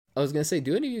I was gonna say,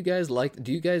 do any of you guys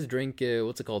do you guys drink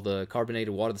what's it called, the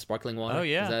carbonated water, the sparkling water? Oh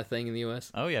yeah. Is that a thing in the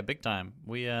U.S.? Oh yeah, big time.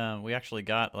 We actually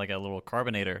got like a little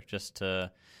carbonator just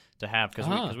to have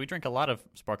because we drink a lot of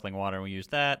sparkling water. And we use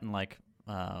that and like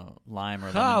lime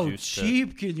or How lemon juice.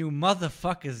 cheap can you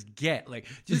motherfuckers get? Like,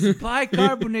 just buy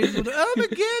carbonated water. Oh my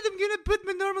god, I'm gonna put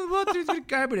my normal water into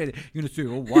carbonated. You're gonna say,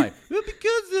 oh, why? Well,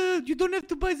 because you don't have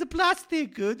to buy the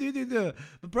plastic.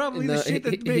 But probably No, the shit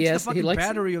that he makes the has- he fucking likes-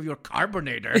 battery of your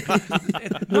carbonator.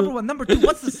 Number one. Number two,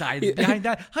 what's the science behind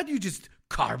that? How do you just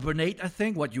carbonate a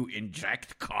thing? What, you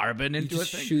inject carbon into a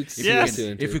just thing? shoot Yes.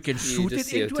 CO2 into If you it. can shoot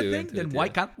just it into a CO2 thing, then it, why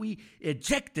yeah. can't we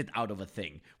eject it out of a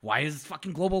thing? Why is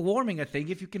fucking global warming a thing?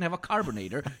 If you can have a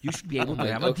carbonator, you should be able to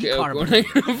have a Okay,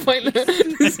 decarbonator.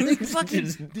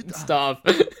 fucking stop.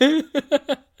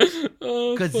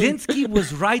 Oh, Kaczynski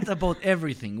was right about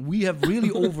everything. We have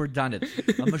really overdone it.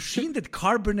 A machine that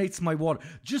carbonates my water.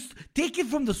 Just take it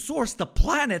from the source. The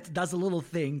planet does a little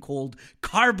thing called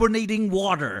carbonating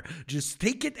water. Just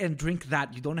take it and drink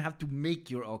that. You don't have to make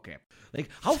your... Okay. Like,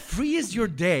 how free is your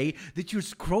day that you're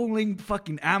scrolling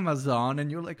fucking Amazon and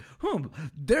you're like,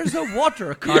 there's a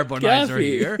water carbonizer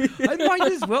Coffee. here. I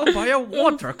might as well buy a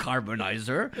water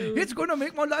carbonizer. It's going to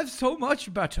make my life so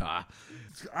much better.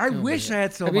 I wish I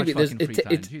had so much Habibi, fucking free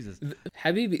time. Jesus.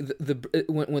 Habibi,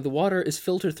 when the water is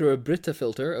filtered through a Brita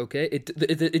filter, okay,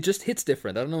 it just hits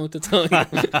different. I don't know what to tell you.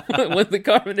 When the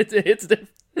carbon it hits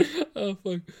different. Oh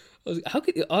fuck! How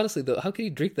could honestly though? How can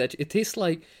you drink that? It tastes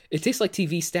like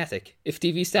TV static. If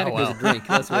TV static was a drink,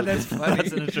 that's what. That's funny.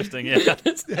 That's an interesting. Yeah.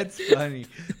 That's funny.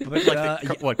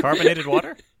 But What, carbonated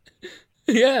water?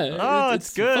 Yeah. Oh,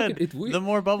 it's good. It's weird. The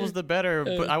more bubbles, the better.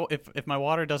 But if my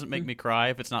water doesn't make me cry,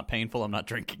 if it's not painful, I'm not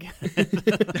drinking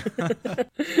it.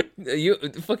 You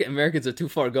fucking Americans are too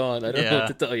far gone. I don't know Yeah. what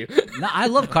to tell you. no, I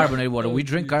love carbonated water. We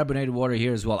drink carbonated water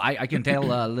here as well. I can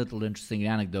tell a little interesting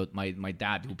anecdote. My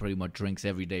dad, who pretty much drinks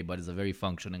every day, but is a very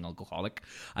functioning alcoholic.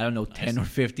 I don't know, 10 or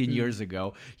 15 years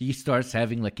ago, he starts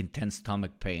having like intense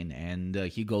stomach pain, and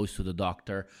he goes to the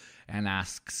doctor and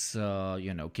asks,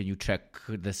 can you check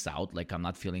this out? Like, I'm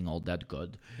not feeling all that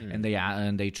good. And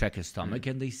they check his stomach,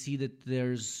 and they see that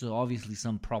there's obviously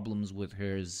some problems with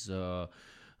his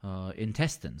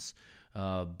intestines.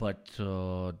 But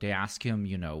they ask him,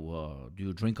 do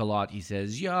you drink a lot? He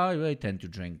says, yeah, I tend to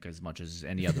drink as much as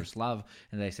any other Slav.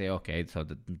 And they say, okay, so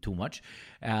too much.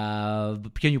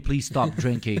 But can you please stop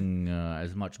drinking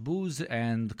as much booze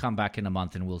and come back in a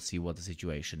month and we'll see what the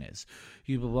situation is.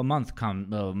 A month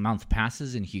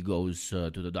passes and he goes to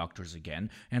the doctors again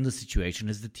and the situation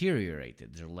has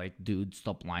deteriorated. They're like, dude,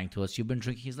 stop lying to us. You've been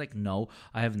drinking. He's like, no,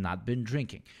 I have not been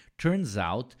drinking. Turns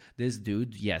out this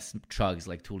dude, yes, chugs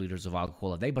like 2 liters of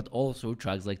alcohol a day, but also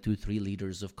chugs like 2-3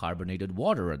 liters of carbonated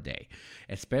water a day.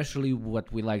 Especially what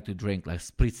we like to drink, like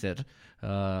spritzer,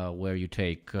 where you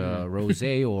take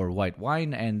rosé or white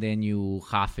wine and then you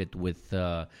half it with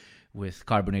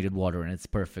carbonated water, and it's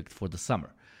perfect for the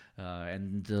summer.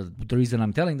 And the reason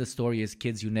I'm telling the story is,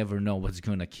 kids, you never know what's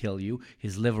going to kill you.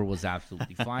 His liver was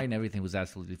absolutely fine. Everything was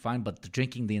absolutely fine. But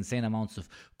drinking the insane amounts of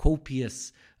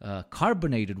copious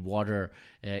carbonated water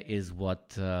is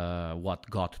what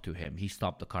got to him. He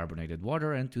stopped the carbonated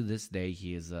water, and to this day,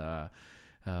 he is a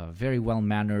very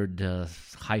well-mannered,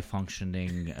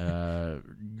 high-functioning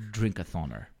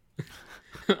drinkathonier.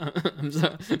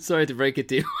 I'm sorry to break it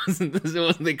to you. It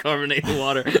wasn't the carbonated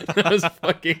water that was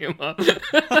fucking him up.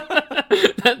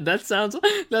 that sounds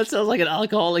like an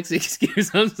alcoholic's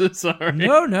excuse. I'm so sorry.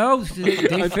 No,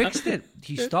 they fixed it.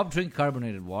 He stopped drinking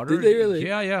carbonated water. Did they really?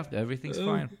 Yeah, everything's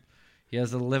fine. He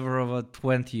has the liver of a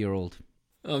 20-year-old.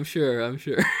 I'm sure. I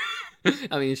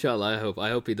mean, inshallah, I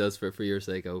hope he does for your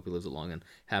sake. I hope he lives a long and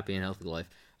happy and healthy life.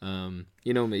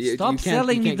 You know me. Stop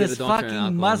selling me this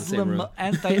fucking Muslim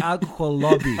anti-alcohol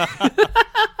lobby.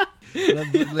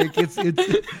 Like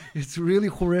it's really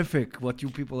horrific what you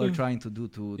people are trying to do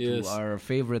to our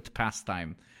favorite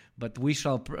pastime. But we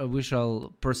shall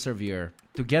persevere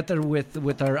together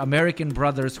with our American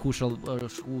brothers who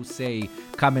say,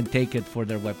 "Come and take it for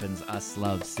their weapons." Us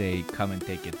Slavs say, "Come and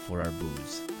take it for our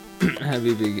booze."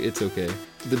 Habibi, it's okay.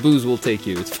 The booze will take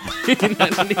you. It's fine. I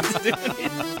don't need to do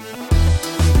anything.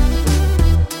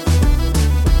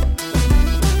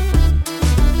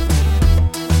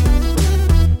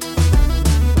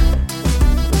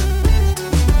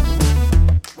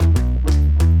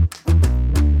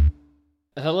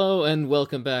 Hello and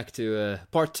welcome back to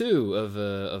part 2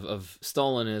 of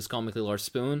Stalin and his comically large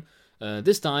spoon.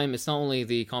 This time, it's not only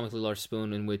the comically large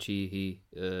spoon in which he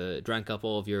drank up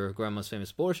all of your grandma's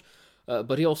famous borscht,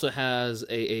 but he also has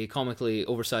a comically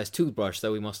oversized toothbrush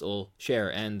that we must all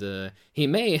share, and he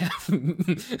may have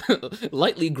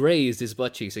lightly grazed his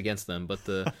butt cheeks against them, but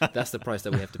that's the price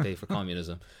that we have to pay for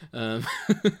communism.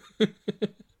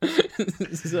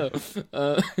 So,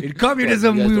 in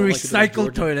communism, we like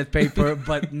recycle toilet paper,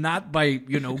 but not by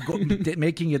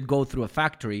making it go through a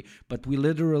factory. But we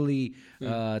literally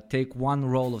take one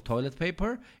roll of toilet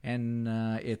paper, and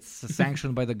it's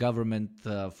sanctioned by the government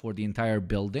for the entire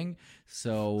building.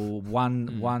 So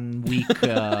one week,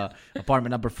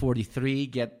 apartment number 43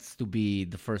 gets to be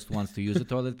the first ones to use the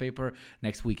toilet paper.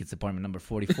 Next week, it's apartment number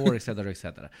 44, etc.,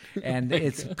 etc. And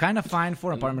it's kind of fine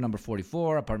for apartment number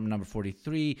 44, apartment number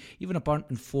 43, even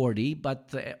apartment 40,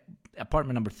 but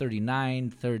apartment number 39,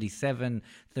 37,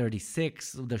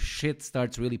 36, the shit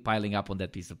starts really piling up on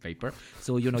that piece of paper.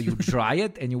 So, you dry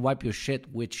it and you wipe your shit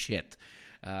with shit.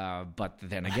 But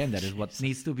then again, that is what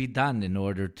needs to be done in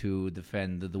order to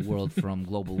defend the world from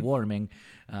global warming,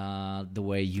 the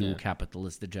way you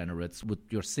capitalist degenerates with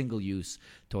your single-use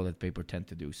toilet paper tend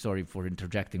to do. Sorry for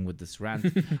interjecting with this rant.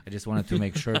 I just wanted to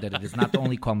make sure that it is not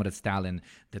only Comrade Stalin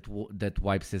that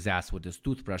wipes his ass with his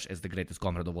toothbrush as the greatest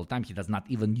comrade of all time. He does not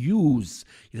even use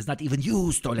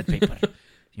toilet paper.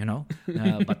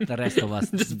 But the rest of us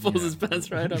just pulls his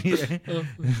pants right up.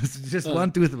 Just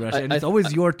one toothbrush, and it's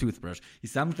always your toothbrush. He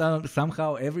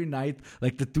somehow every night,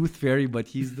 like the tooth fairy, but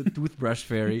he's the toothbrush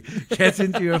fairy, gets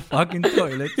into your fucking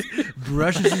toilet,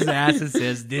 brushes his ass, and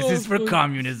says, "This is for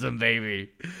communism, baby,"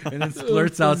 and then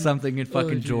splurts out something in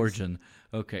fucking Georgian.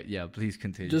 Okay, yeah, please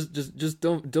continue. Just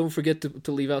don't forget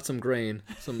to leave out some grain,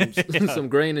 some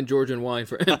grain and Georgian wine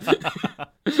for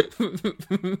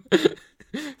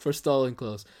for Stalin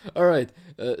clothes. All right.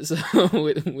 So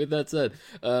with that said,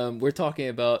 we're talking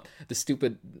about the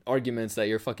stupid arguments that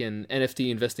your fucking NFT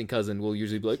investing cousin will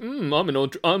usually be like, I'm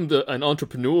an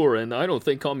entrepreneur and I don't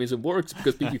think communism works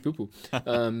because pee poo poo.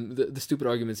 The stupid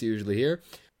arguments you usually hear.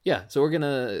 Yeah. So we're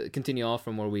gonna continue off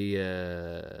from where we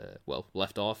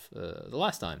left off the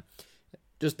last time.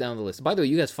 Just down the list. By the way,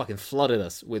 you guys fucking flooded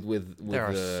us with there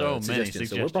are so many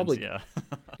suggestions. So we're probably,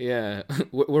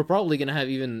 we're probably gonna have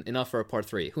even enough for a part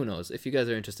 3. Who knows? If you guys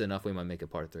are interested enough, we might make a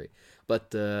part 3.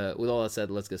 But with all that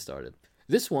said, let's get started.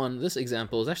 This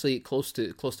example is actually close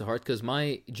to heart because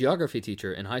my geography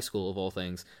teacher in high school, of all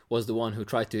things, was the one who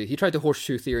tried to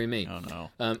horseshoe theory me. Oh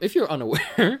no! If you're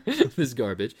unaware of this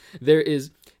garbage, there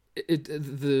is.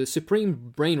 The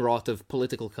supreme brain rot of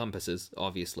political compasses,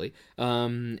 obviously,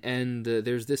 and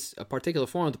there's a particular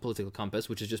form of the political compass,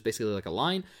 which is just basically like a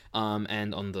line,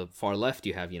 and on the far left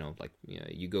you have,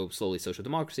 you go slowly social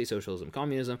democracy, socialism,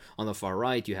 communism. On the far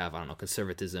right you have,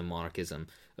 conservatism, monarchism,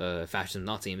 fascism,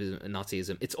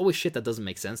 Nazism. It's always shit that doesn't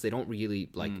make sense. They don't really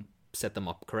set them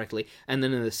up correctly, and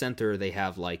then in the center they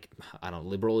have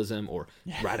liberalism or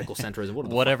radical centrism,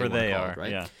 whatever they are,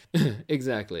 right? Yeah.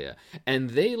 Exactly, yeah. And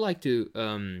they like to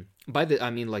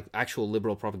actual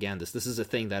liberal propagandists. This is a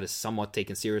thing that is somewhat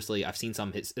taken seriously. I've seen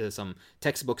some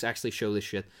textbooks actually show this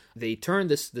shit. They turn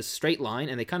this straight line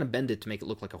and they kind of bend it to make it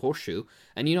look like a horseshoe.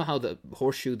 And you know how the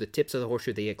tips of the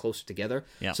horseshoe, they get closer together.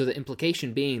 Yeah. So the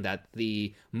implication being that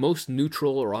the most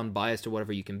neutral or unbiased or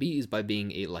whatever you can be is by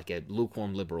being a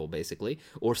lukewarm liberal, basically,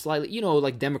 or slightly,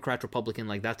 like Democrat, Republican,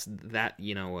 like that's that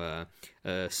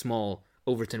small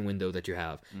Overton window that you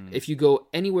have. If you go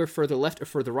anywhere further left or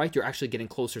further right, you're actually getting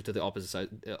closer to the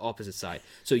opposite side.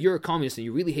 So you're a communist and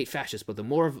you really hate fascists, but the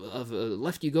more of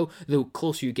left you go, the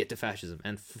closer you get to fascism.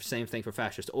 And same thing for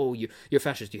fascists. Oh, you're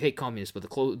fascist, you hate communists, but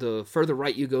the further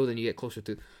right you go, then you get closer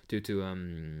to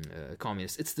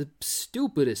communists. It's the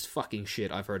stupidest fucking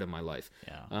shit I've heard in my life.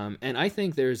 Yeah. And I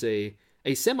think there's a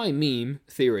semi-meme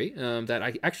theory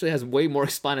that actually has way more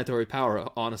explanatory power,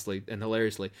 honestly and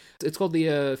hilariously. It's called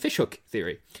the fishhook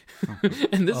theory.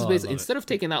 And this is basically, instead of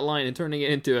taking that line and turning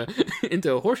it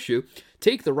into a horseshoe,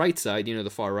 take the right side, the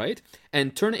far right,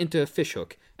 and turn it into a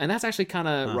fishhook. And that's actually kind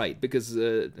of right, because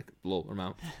low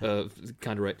amount,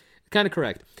 kind of right. Kind of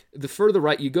correct. The further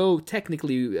right you go,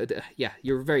 technically,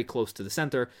 you're very close to the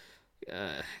center,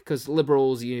 because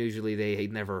liberals, usually, they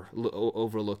never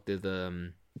overlook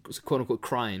the quote-unquote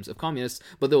crimes of communists,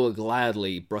 but they will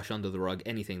gladly brush under the rug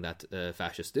anything that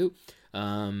fascists do,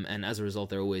 and as a result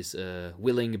they're always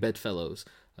willing bedfellows,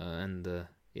 but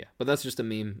that's just a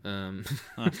meme.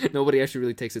 Nobody actually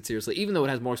really takes it seriously, even though it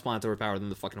has more explanatory power than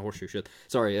the fucking horseshoe shit.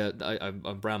 Sorry, I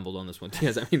brambled on this one. Do you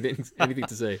guys have anything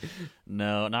to say?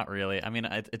 No, not really. I mean,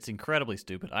 it's incredibly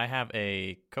stupid. I have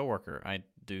a coworker. I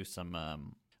do some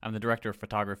I'm the director of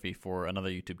photography for another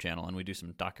YouTube channel, and we do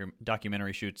some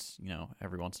documentary shoots,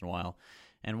 every once in a while.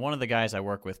 And one of the guys I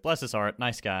work with, bless his heart,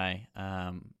 nice guy,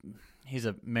 He's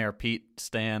a Mayor Pete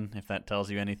stan, if that tells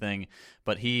you anything.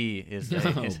 But he is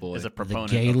is a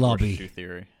proponent gay of lobby. horseshoe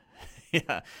theory.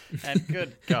 Yeah, and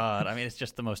good God, I mean, it's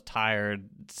just the most tired,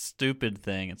 stupid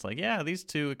thing. It's like, yeah, these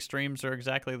two extremes are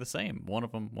exactly the same. One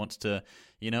of them wants to,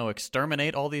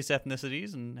 exterminate all these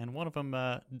ethnicities, and one of them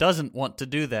doesn't want to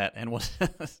do that and wants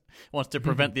to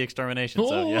prevent the extermination.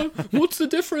 So, yeah. What's the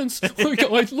difference? Like,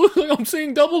 I look like I'm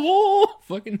seeing double.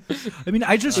 Fucking. I mean,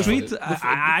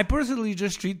 I personally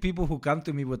just treat people who come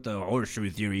to me with the horseshoe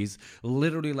theories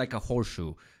literally like a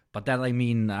horseshoe. But that, I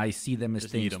mean, I see them as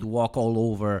things to walk all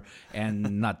over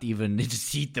and not even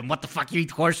just eat them. What the fuck, you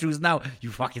eat horseshoes now? You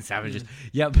fucking savages.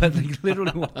 Yeah, but like,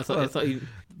 literally. I thought you.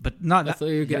 But not. I thought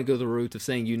you were gonna go the route of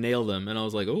saying you nail them, and I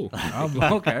was like, oh,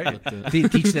 okay.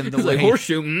 Teach them the way. Like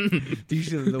horseshoe. Teach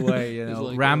them the way.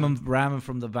 Like, ram them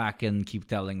from the back and keep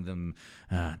telling them,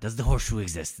 does the horseshoe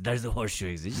exist? Does the horseshoe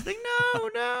exist? Just like,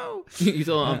 no. You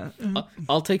thought,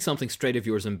 I'll take something straight of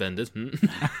yours and bend it.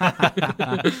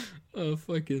 Oh,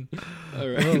 fucking. All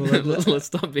right. Let's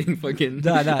stop being fucking.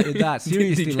 Nah,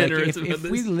 seriously. Like, if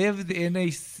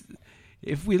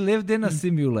we lived in a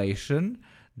simulation,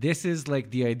 this is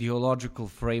like the ideological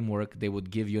framework they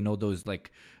would give you. Those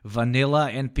like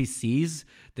vanilla NPCs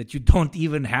that you don't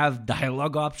even have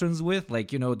dialogue options with,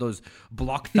 like those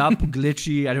blocked up,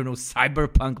 glitchy, I don't know,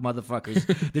 cyberpunk motherfuckers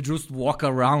that just walk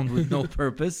around with no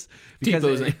purpose.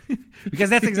 Because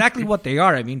that's exactly what they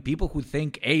are. I mean, people who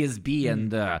think A is B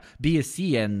and B is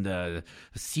C and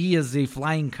C is a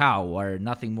flying cow are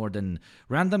nothing more than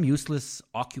random, useless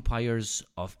occupiers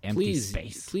of empty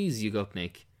space. Please,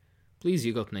 Yugopnik.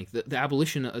 The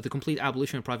abolition, the complete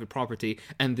abolition of private property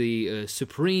and the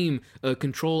supreme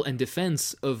control and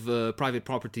defense of private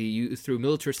property through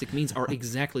militaristic means are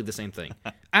exactly the same thing.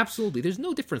 Absolutely, there's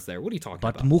no difference there. What are you talking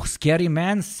about? But scary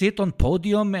man sit on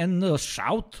podium and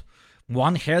shout.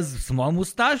 One has small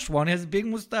mustache, one has big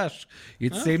mustache.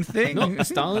 It's same thing. No,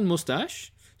 Stalin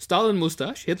mustache,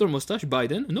 Hitler mustache,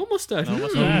 Biden no mustache.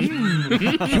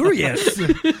 Curious,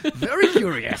 very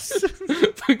curious.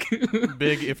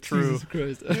 Big if true. Jesus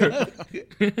Christ.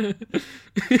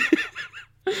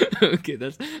 Okay,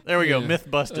 there we go. Myth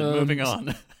busted. Moving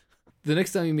on. The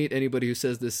next time you meet anybody who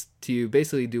says this to you,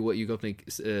 basically do what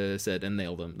Yugopnik said and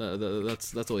nail them.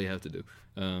 That's all you have to do.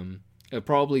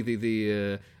 Probably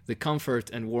the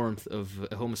comfort and warmth of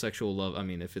homosexual love. I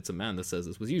mean, if it's a man that says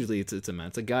this, was usually it's a man.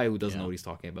 It's a guy who doesn't know what he's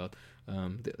talking about.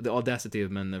 The audacity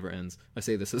of men never ends. I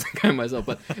say this as a guy myself,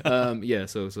 but yeah.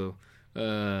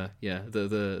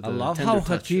 The I love how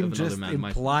Hakeem just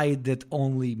implied that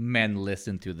only men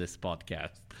listen to this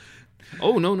podcast.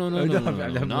 Oh no,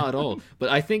 not at all. But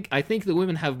I think the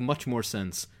women have much more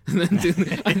sense.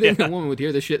 I think a woman would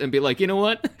hear this shit and be like, you know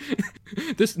what,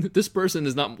 this person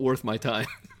is not worth my time.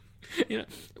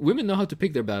 Women know how to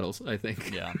pick their battles, I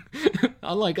think. Yeah.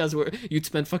 Unlike us, where you'd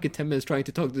spend fucking 10 minutes trying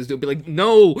to talk to this dude, and be like,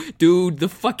 no, dude,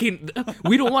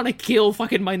 we don't want to kill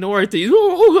fucking minorities.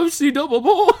 I see double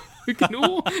ball.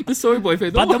 The soy boy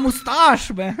face. But the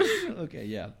mustache, man. Okay,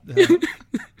 yeah.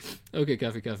 Okay,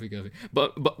 coffee.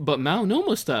 But Mao, no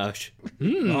mustache.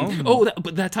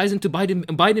 But that ties into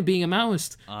Biden being a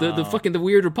Maoist. The fucking the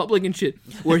weird Republican shit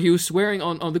where he was swearing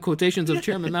on the quotations of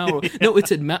Chairman Mao. No,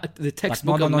 it's in the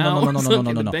textbook of Mao.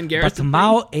 No. But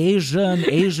Mao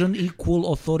Asian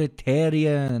equal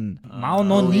authoritarian. Mao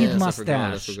no need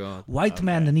mustache. I forgot. White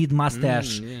man need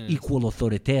mustache equal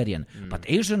authoritarian. But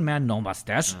Asian man no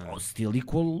mustache still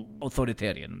equal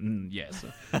authoritarian. Yes.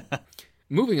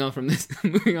 Moving on from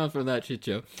that shit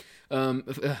show.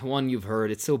 One you've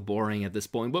heard, it's so boring at this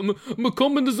point, but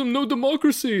communism, no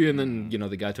democracy. And then,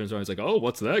 the guy turns around and is like, oh,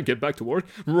 what's that? Get back to work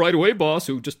right away, boss,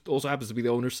 who just also happens to be the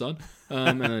owner's son.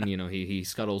 And then, he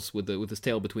scuttles with his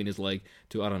tail between his leg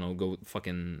to, I don't know, go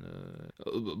fucking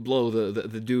blow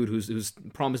the dude who's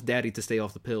promised daddy to stay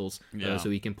off the pills so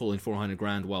he can pull in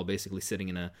 $400,000 while basically sitting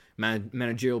in a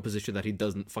managerial position that he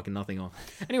does fucking nothing on.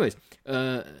 Anyways,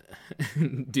 do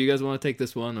you guys want to take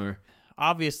this one, or...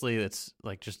 Obviously, it's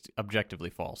like just objectively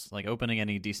false. Like opening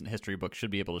any decent history book should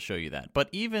be able to show you that. But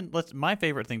even my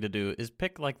favorite thing to do is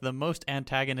pick like the most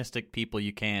antagonistic people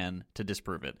you can to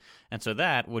disprove it. And so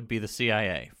that would be the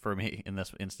CIA for me in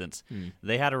this instance.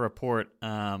 They had a report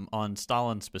on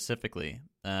Stalin specifically,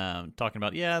 talking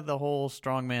about the whole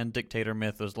strongman dictator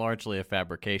myth was largely a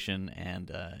fabrication,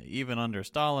 and even under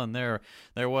Stalin there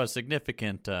was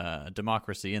significant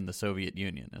democracy in the Soviet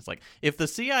Union. It's like, if the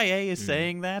CIA is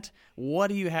saying that, what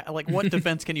do you have? Like, what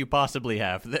defense can you possibly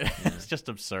have? It's just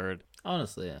absurd.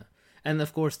 Honestly, yeah. And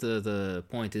of course, the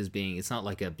point is being, it's not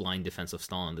like a blind defense of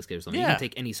Stalin. This case or something. You Yeah. can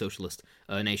take any socialist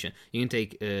nation. You can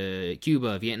take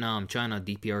Cuba, Vietnam, China,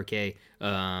 DPRK,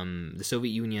 the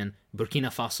Soviet Union, Burkina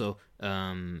Faso.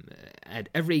 At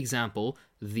every example,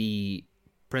 the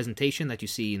presentation that you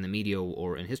see in the media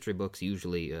or in history books,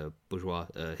 usually bourgeois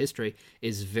history,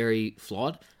 is very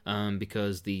flawed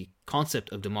because the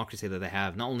concept of democracy that they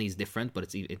have not only is different, but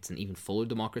it's an even fuller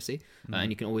democracy.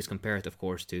 And you can always compare it, of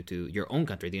course, to your own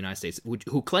country, the United States,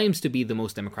 who claims to be the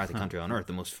most democratic country on earth,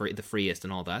 the freest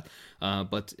and all that.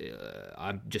 But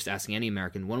I'm just asking any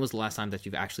American, when was the last time that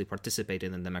you've actually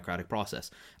participated in the democratic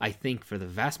process? I think for the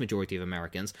vast majority of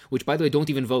Americans, which, by the way, don't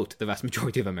even vote, the vast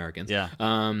majority of Americans. Yeah.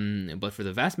 But for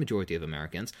the vast majority of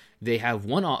Americans, they have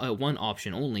one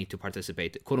option only to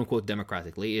participate, quote unquote,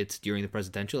 democratically. It's during the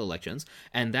presidential elections,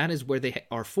 and that is where they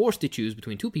are forced to choose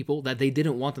between two people that they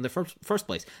didn't want in the first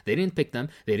place. They didn't pick them.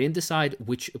 They didn't decide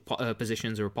which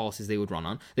positions or policies they would run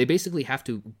on. They basically have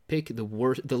to pick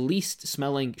the least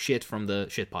smelling shit from the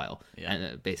shit pile,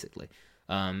 basically.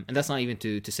 And that's not even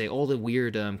to say all the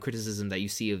weird criticism that you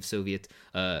see of Soviet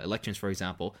elections, for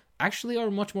example, actually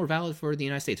are much more valid for the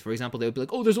United States. For example, they would be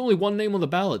like, oh, there's only one name on the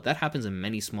ballot. That happens in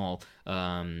many small,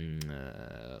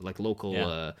 like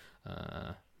local,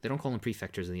 they don't call them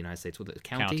prefectures in the United States. With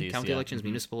county elections,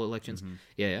 municipal elections.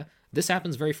 Yeah. This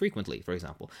happens very frequently, for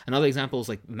example. Another example is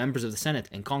like members of the Senate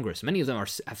and Congress. Many of them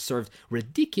have served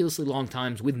ridiculously long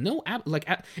times with no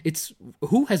it's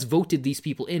who has voted these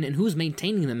people in and who's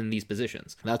maintaining them in these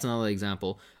positions. That's another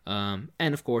example. And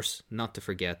of course, not to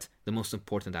forget the most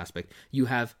important aspect: you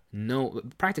have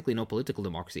practically no political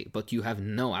democracy, but you have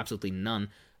absolutely none.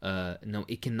 No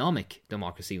economic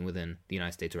democracy within the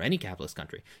United States or any capitalist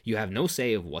country. You have no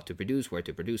say of what to produce, where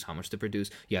to produce, how much to produce.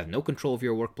 You have no control of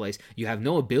your workplace. You have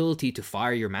no ability to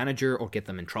fire your manager or get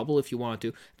them in trouble if you want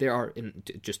to. There are,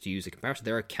 just to use a comparison,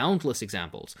 there are countless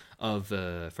examples of,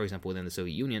 for example, within the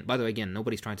Soviet Union. By the way, again,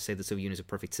 nobody's trying to say the Soviet Union is a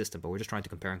perfect system, but we're just trying to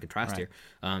compare and contrast here.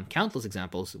 Countless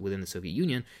examples within the Soviet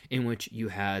Union in which you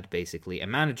had basically a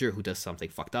manager who does something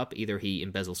fucked up. Either he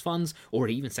embezzles funds or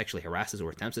he even sexually harasses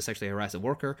or attempts to sexually harass a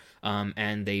worker.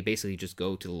 And they basically just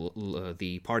go to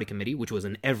the party committee, which was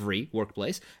in every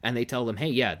workplace, and they tell them, hey,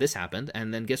 yeah, this happened,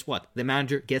 and then guess what? The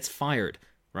manager gets fired,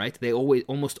 right? They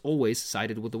almost always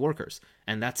sided with the workers,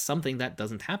 and that's something that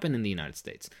doesn't happen in the United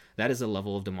States. That is a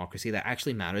level of democracy that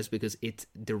actually matters because it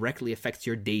directly affects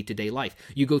your day-to-day life.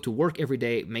 You go to work every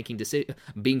day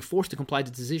being forced to comply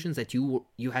to decisions that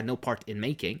you had no part in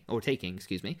taking,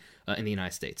 in the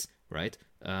United States, right?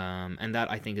 And that,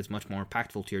 I think, is much more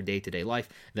impactful to your day-to-day life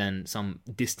than some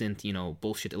distant,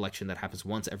 bullshit election that happens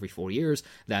once every 4 years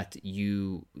that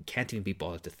you can't even be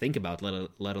bothered to think about,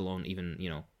 let alone even,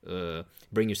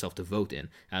 bring yourself to vote in,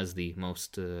 as the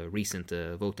most recent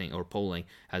voting or polling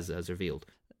has revealed.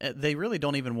 They really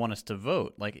don't even want us to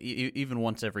vote, like even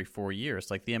once every 4 years.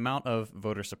 Like the amount of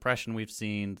voter suppression we've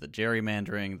seen, the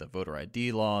gerrymandering, the voter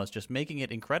ID laws, just making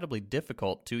it incredibly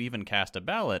difficult to even cast a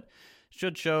ballot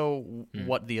should show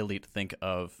what the elite think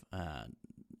of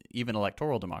even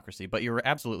electoral democracy. But you're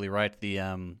absolutely right.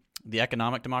 The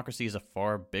economic democracy is a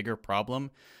far bigger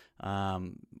problem.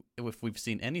 If we've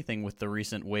seen anything with the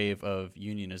recent wave of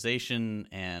unionization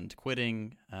and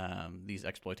quitting these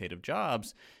exploitative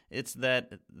jobs, it's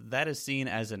that is seen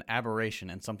as an aberration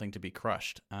and something to be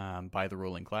crushed by the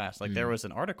ruling class. Like there was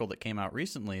an article that came out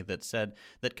recently that said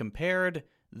that compared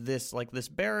this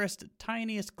barest,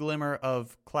 tiniest glimmer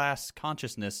of class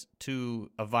consciousness to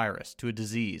a virus, to a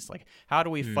disease. Like, how do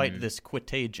we fight this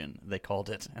quitagion, they called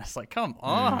it. And it's like, come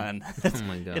on. Oh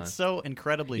my God. It's so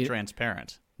incredibly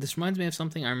transparent. This reminds me of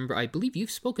something I remember. I believe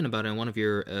you've spoken about it in one of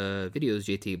your videos,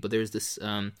 JT, but there's this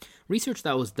research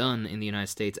that was done in the United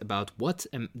States about what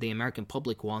the American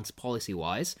public wants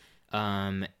policy-wise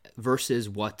versus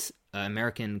what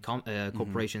American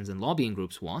corporations and lobbying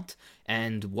groups want,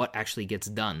 and what actually gets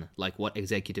done, like what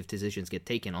executive decisions get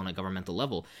taken on a governmental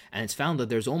level. And it's found that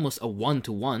there's almost a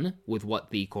one-to-one with what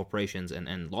the corporations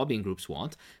and lobbying groups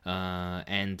want,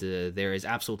 and there is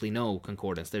absolutely no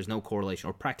concordance. There's no correlation,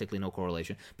 or practically no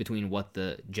correlation, between what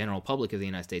the general public of the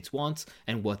United States wants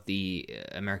and what the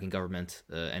American government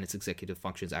and its executive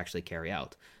functions actually carry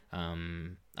out.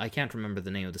 I can't remember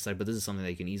the name of the site, but this is something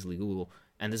that you can easily Google.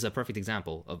 And this is a perfect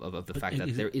example of the fact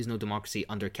that there is no democracy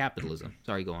under capitalism.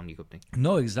 Sorry, go on, Yukupnik.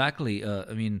 No, exactly.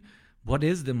 I mean, what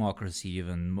is democracy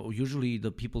even? Usually the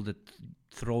people that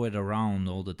throw it around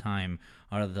all the time,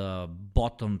 are the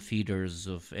bottom feeders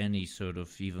of any sort of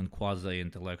even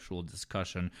quasi-intellectual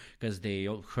discussion, because they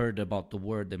heard about the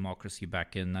word democracy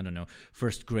back in, I don't know,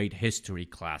 first grade history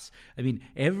class. I mean,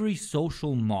 every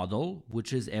social model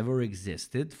which has ever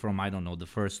existed, from, I don't know, the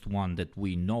first one that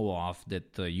we know of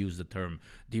that used the term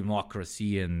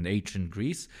democracy in ancient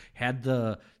Greece, had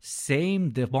the same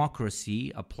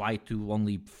democracy applied to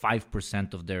only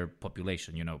 5% of their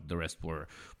population. The rest were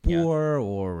poor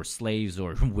or slaves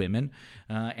or women.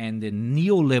 And the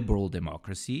neoliberal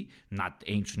democracy, not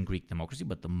ancient Greek democracy,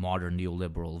 but the modern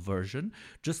neoliberal version,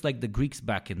 just like the Greeks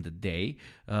back in the day,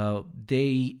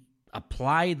 they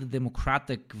apply the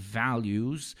democratic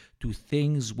values to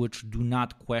things which do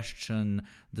not question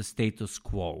the status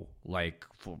quo, like,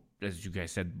 for, as you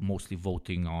guys said, mostly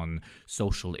voting on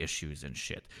social issues and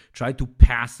shit. Try to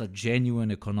pass a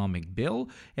genuine economic bill,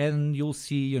 and you'll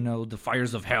see, the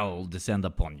fires of hell descend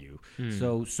upon you.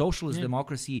 So socialist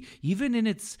democracy, even in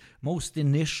its most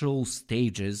initial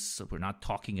stages, we're not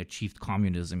talking achieved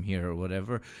communism here or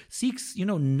whatever, seeks,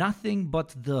 nothing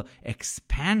but the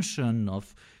expansion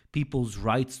of people's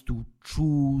rights to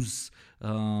choose,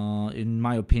 in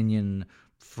my opinion,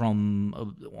 from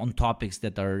on topics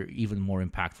that are even more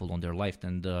impactful on their life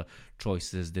than the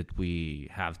choices that we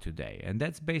have today. And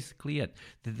that's basically it.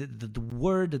 The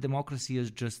word democracy is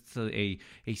just a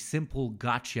simple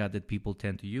gotcha that people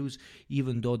tend to use,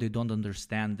 even though they don't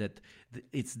understand that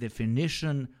its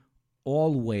definition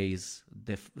always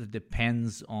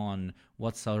depends on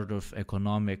what sort of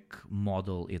economic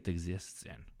model it exists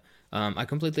in. I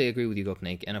completely agree with you,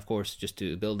 Gopnik. And of course, just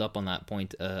to build up on that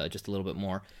point just a little bit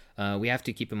more, we have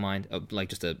to keep in mind, like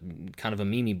just a kind of a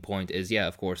meme point is,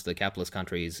 of course, the capitalist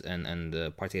countries and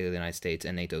particularly the United States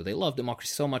and NATO, they love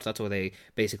democracy so much. That's why they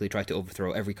basically try to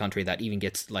overthrow every country that even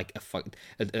gets like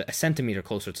a centimeter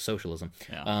closer to socialism,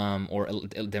 or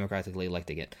democratically like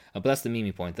they get. But that's the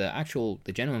meme point.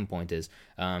 The genuine point is,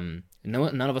 none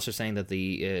of us are saying that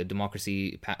the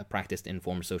democracy practiced in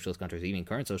former socialist countries, even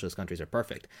current socialist countries, are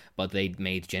perfect. But they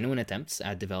made genuine attempts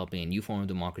at developing a new form of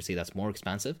democracy that's more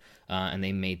expansive, and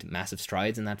they made massive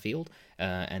strides in that field.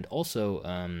 And also,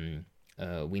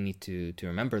 we need to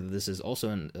remember that this is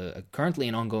also currently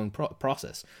an ongoing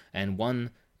process. And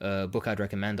one book I'd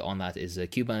recommend on that is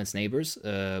Cuba and Its Neighbors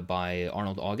by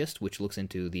Arnold August, which looks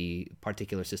into the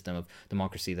particular system of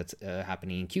democracy that's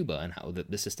happening in Cuba and how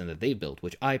the system that they built,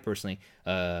 which I personally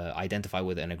identify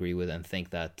with and agree with, and think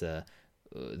that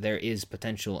there is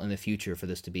potential in the future for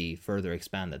this to be further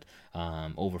expanded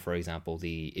over, for example,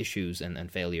 the issues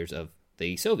and failures of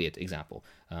the Soviet example.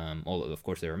 Although, of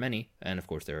course, there are many, and of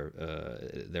course, there are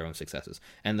their own successes.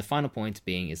 And the final point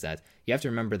being is that you have to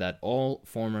remember that all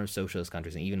former socialist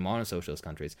countries, and even modern socialist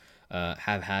countries,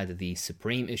 have had the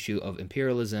supreme issue of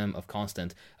imperialism, of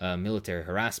constant military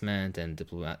harassment and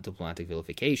diplomatic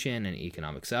vilification and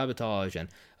economic sabotage and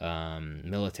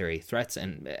military threats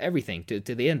and everything to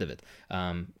the end of it.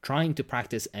 Trying to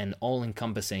practice an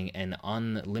all-encompassing and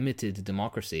unlimited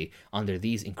democracy under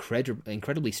these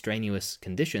incredibly strenuous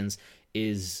conditions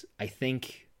is, I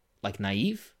think, like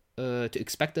naive to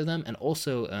expect of them, and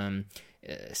also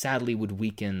sadly would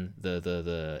weaken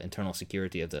the internal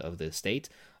security of the state,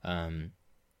 and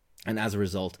as a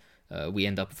result, we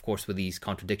end up, of course, with these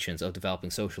contradictions of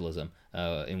developing socialism,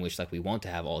 in which, like, we want to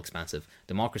have all-expansive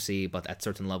democracy, but at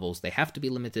certain levels they have to be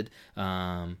limited.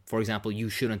 For example, you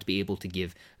shouldn't be able to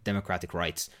give democratic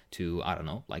rights to, I don't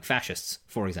know, like fascists,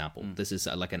 for example. This is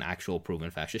like an actual proven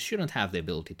fascist shouldn't have the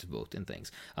ability to vote in things.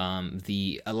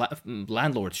 The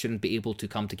landlords shouldn't be able to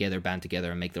come together, band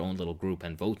together, and make their own little group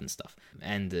and vote and stuff.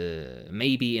 And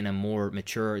maybe in a more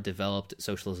mature, developed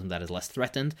socialism that is less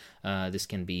threatened, this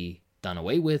can be done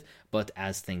away with, but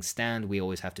as things stand, we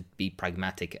always have to be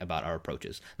pragmatic about our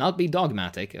approaches. Not be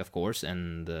dogmatic, of course,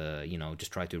 and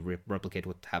just try to replicate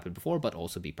what happened before, but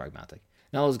also be pragmatic.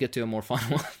 Now let's get to a more fun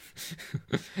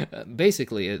one.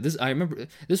 Basically, I remember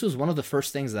this was one of the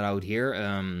first things that I would hear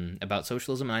about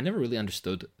socialism, and I never really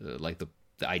understood like the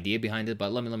idea behind it.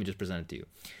 But let me just present it to you.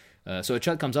 So a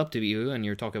chat comes up to you and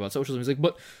you're talking about socialism. He's like,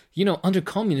 but under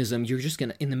communism, you're just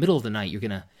gonna, in the middle of the night, you're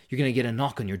gonna get a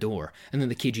knock on your door, and then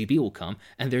the KGB will come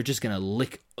and they're just gonna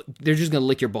lick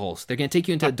your balls. They're gonna take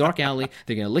you into a dark alley.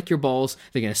 They're gonna lick your balls.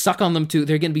 They're gonna suck on them too.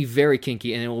 They're gonna be very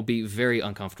kinky, and it will be very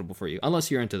uncomfortable for you,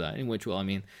 unless you're into that. In which, well, I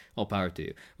mean, all power to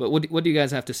you. But what do you guys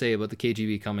have to say about the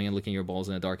KGB coming and licking your balls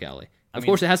in a dark alley? Of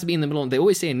course, it has to be in the middle. They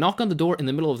always say knock on the door in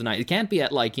the middle of the night. It can't be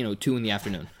at 2 in the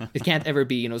afternoon. It can't ever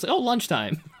be, it's like,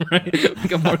 lunchtime, right?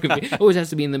 Like a market. It always has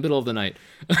to be in the middle of the night.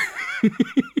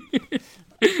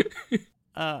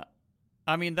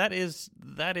 I mean, that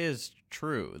is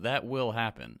true. That will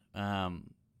happen.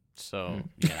 So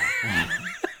yeah.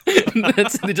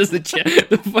 That's just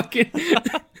the fucking.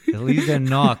 At least they're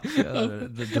not.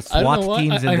 The SWAT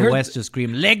teams in the West just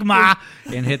scream "Ligma"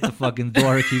 and hit the fucking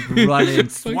door. Keep running.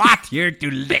 SWAT here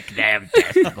to lick them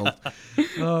testicles.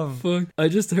 Fuck! I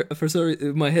just heard,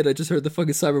 in my head, I just heard the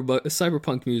fucking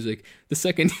cyberpunk music. The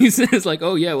second he says, like,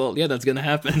 "Oh yeah, well, yeah, that's gonna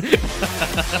happen."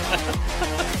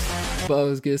 But I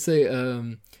was gonna say,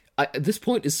 this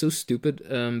point is so stupid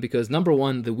because number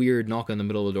one, the weird knock on the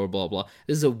middle of the door, blah blah.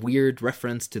 This is a weird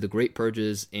reference to the Great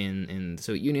Purges in the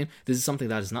Soviet Union. This is something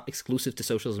that is not exclusive to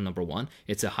socialism. Number one,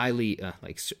 it's a highly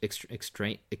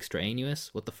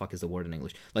extraneous. What the fuck is the word in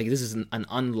English? Like this is an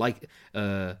unlike.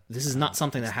 This is not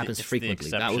something that happens frequently.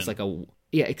 That was like a.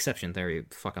 Yeah, exception. There you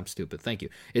fuck. I'm stupid. Thank you.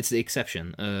 It's the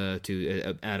exception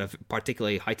to at a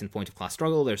particularly heightened point of class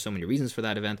struggle. There's so many reasons for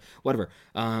that event. Whatever.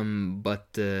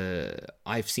 But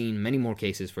I've seen many more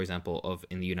cases, for example, of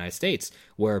in the United States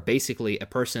where basically a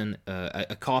person,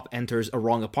 a cop enters a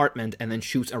wrong apartment and then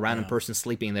shoots a random person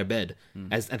sleeping in their bed.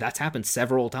 And that's happened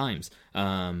several times.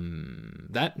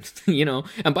 That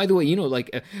And by the way,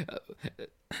 like.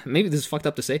 Maybe this is fucked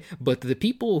up to say, but the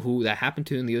people who that happened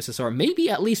to in the USSR maybe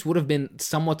at least would have been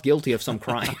somewhat guilty of some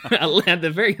crime at the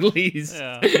very least.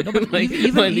 Yeah. No, but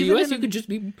even in the US, you could just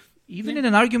be. Even in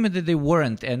an argument that they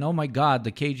weren't, and oh my God,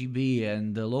 the KGB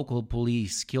and the local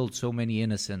police killed so many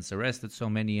innocents, arrested so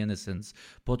many innocents,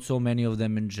 put so many of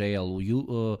them in jail,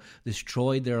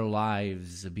 destroyed their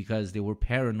lives because they were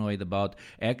paranoid about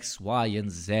X, Y,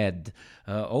 and Z.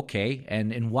 Okay,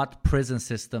 and in what prison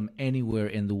system anywhere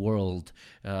in the world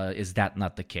is that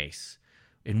not the case?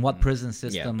 In what prison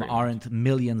system aren't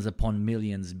millions upon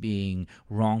millions being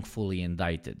wrongfully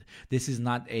indicted? This is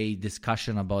not a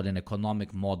discussion about an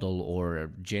economic model or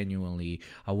genuinely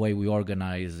a way we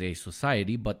organize a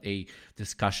society, but a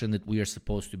discussion that we are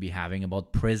supposed to be having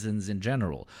about prisons in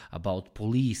general, about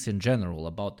police in general,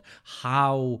 about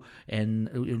how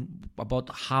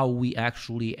we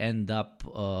actually end up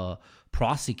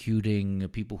prosecuting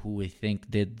people who we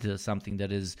think did something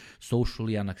that is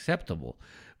socially unacceptable.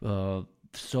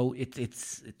 So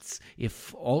it's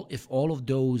if all of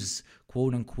those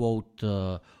quote unquote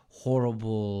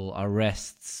horrible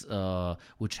arrests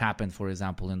which happened, for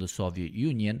example, in the Soviet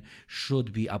Union,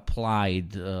 should be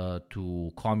applied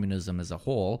to communism as a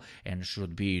whole and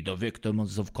should be the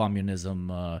victims of communism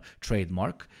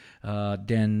trademark,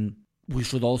 then we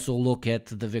should also look at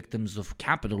the victims of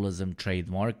capitalism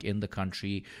trademark in the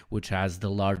country which has the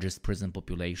largest prison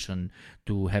population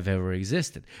to have ever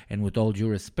existed. And with all due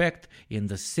respect, in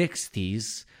the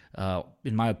 60s,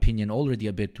 in my opinion, already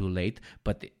a bit too late,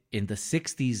 but in the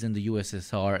 60s in the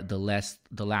USSR, the last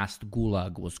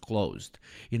gulag was closed.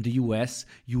 In the US,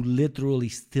 you literally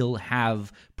still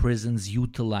have prisons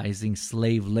utilizing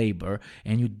slave labor,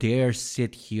 and you dare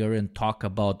sit here and talk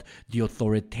about the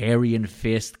authoritarian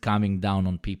fist coming down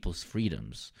on people's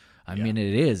freedoms. I mean,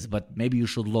 it is, but maybe you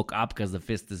should look up because the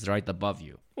fist is right above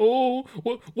you. Oh,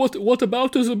 what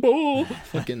about us, ball?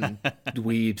 Fucking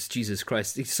dweebs, Jesus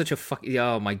Christ! He's such a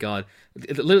oh my God!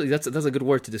 Literally, that's a good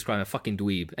word to describe a fucking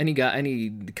dweeb. Any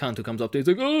cunt who comes up to you, he's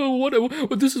like, oh,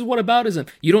 what this is whataboutism.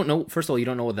 You don't know. First of all, you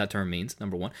don't know what that term means.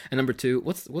 Number one, and number two,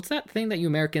 what's that thing that you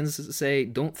Americans say?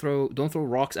 Don't throw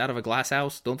rocks out of a glass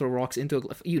house. Don't throw rocks into a.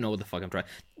 You know what the fuck I'm trying.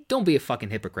 Don't be a fucking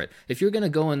hypocrite. If you're gonna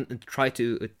go and try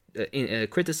to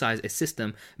criticize a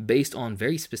system based on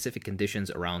very specific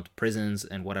conditions around prisons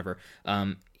and whatever,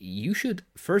 you should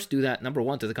first do that, number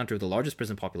one, to the country with the largest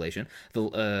prison population,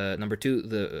 number two,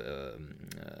 the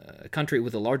country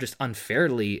with the largest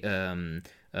unfairly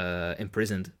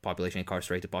imprisoned population,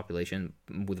 incarcerated population,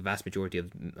 with the vast majority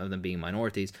of them being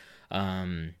minorities,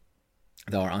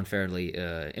 that are unfairly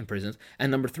imprisoned. And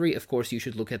number three, of course, you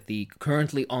should look at the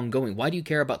currently ongoing. Why do you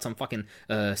care about some fucking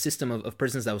system of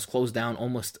prisons that was closed down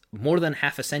almost more than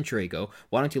half a century ago?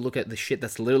 Why don't you look at the shit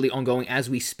that's literally ongoing as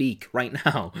we speak right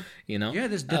now? Yeah,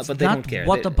 that's but they not don't care.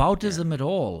 Whataboutism at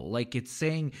all. Like it's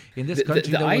saying in this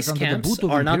country, the ICE camps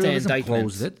are not an indictment.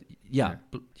 Closed it. Yeah,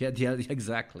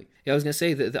 exactly. Yeah, I was going to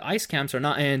say the ICE camps are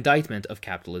not an indictment of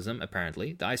capitalism,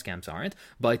 apparently. The ICE camps aren't,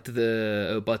 but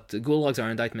gulags are an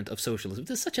indictment of socialism.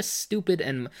 This is such a stupid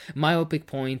and myopic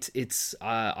point. It's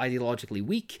ideologically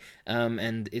weak,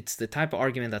 and it's the type of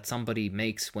argument that somebody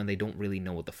makes when they don't really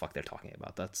know what the fuck they're talking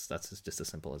about. That's just as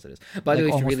simple as it is. By the way,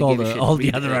 if you really give a shit, all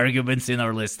the other arguments in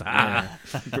our list.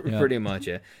 Pretty much,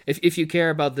 yeah. If you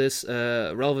care about this,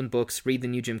 relevant books, read The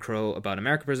New Jim Crow about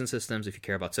American prison systems. If you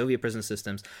care about Soviet prison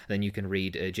systems, then you can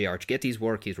read J.R. Getty's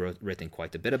work. He's written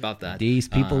quite a bit about that. These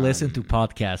people listen to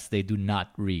podcasts. They do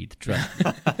not read. Trust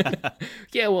me.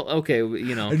 Yeah, well, okay,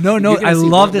 you know. No, you're gonna I see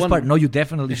love this part. No, you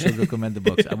definitely should recommend the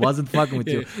books. I wasn't fucking with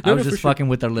you. I was just fucking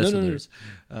with our listeners.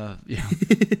 Yeah.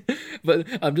 But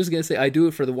I'm just gonna say I do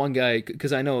it for the one guy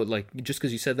because I know, like, just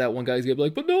because you said that, one guy's gonna be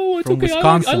like, but no, it's From okay.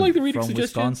 Wisconsin. I like the reading From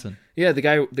suggestions. Wisconsin. Yeah, the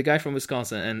guy from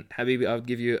Wisconsin, and Habibi, I'll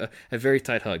give you a very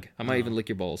tight hug. I might even lick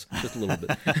your balls just a little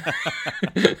bit.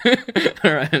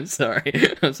 All right, I'm sorry,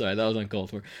 that was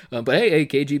uncalled for. But hey,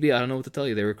 KGB, I don't know what to tell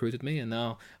you. They recruited me, and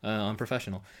now I'm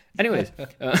professional. Anyways,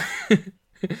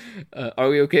 are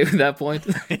we okay with that point?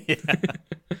 Yeah.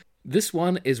 This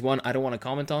one is one I don't want to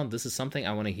comment on. This is something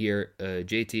I want to hear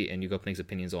JT and Yugopnik's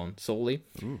opinions on solely.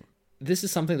 Ooh. This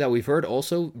is something that we've heard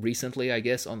also recently, I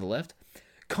guess, on the left.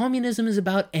 Communism is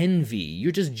about envy.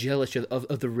 You're just jealous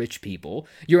of the rich people.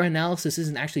 Your analysis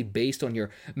isn't actually based on your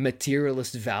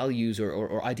materialist values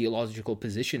or ideological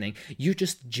positioning. You're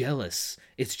just jealous.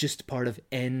 It's just part of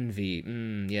envy.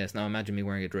 Yes, now imagine me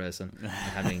wearing a dress and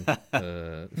having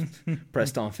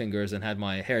pressed on fingers and had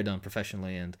my hair done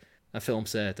professionally and a film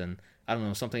set and I don't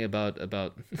know, something about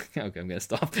okay, I'm gonna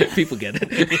stop. People get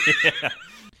it.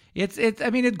 Yeah.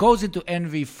 I mean, it goes into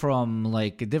envy from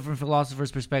like different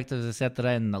philosophers' perspectives,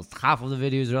 etc. And half of the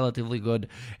video is relatively good,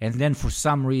 and then for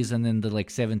some reason, in the like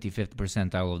 75th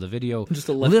percentile of the video, just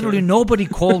a left literally turn. Nobody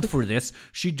called for this.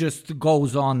 She just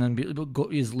goes on and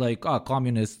is like,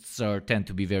 communists tend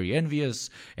to be very envious,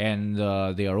 and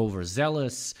they are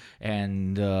overzealous,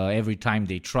 and every time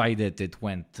they tried it, it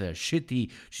went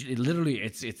shitty.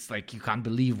 It's like you can't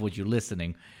believe what you're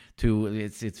listening to.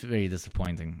 It's very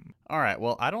disappointing. All right,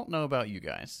 well, I don't know about you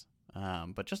guys,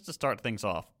 but just to start things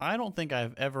off, I don't think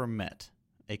I've ever met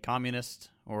a communist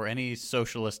or any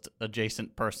socialist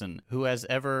adjacent person who has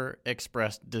ever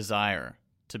expressed desire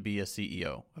to be a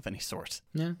CEO of any sort.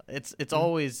 Yeah. It's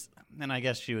always, and I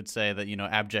guess you would say that,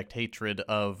 abject hatred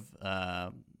of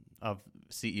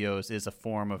CEOs is a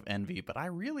form of envy, but I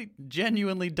really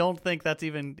genuinely don't think that's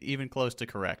even close to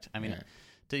correct. I mean,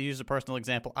 to use a personal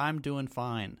example, I'm doing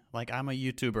fine. Like, I'm a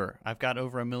YouTuber. I've got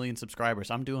over 1 million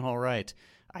subscribers. I'm doing all right.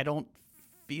 I don't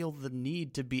feel the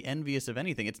need to be envious of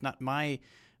anything. It's not my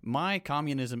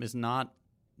communism is not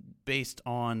based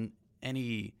on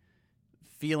any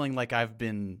feeling like I've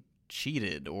been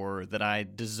cheated or that I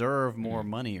deserve more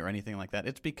money or anything like that.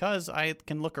 It's because I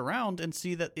can look around and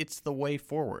see that it's the way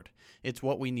forward. It's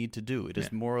what we need to do. It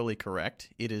is morally correct.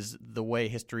 It is the way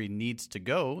history needs to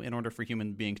go in order for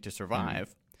human beings to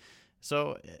survive.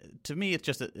 So to me, it's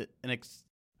just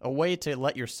a way to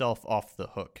let yourself off the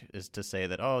hook is to say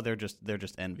that, oh, they're just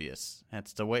envious.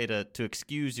 That's the way to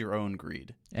excuse your own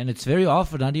greed. And it's very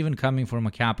often not even coming from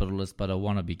a capitalist, but a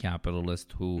wannabe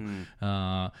capitalist who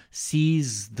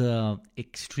sees the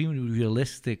extremely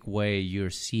realistic way you're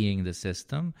seeing the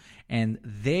system, and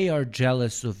they are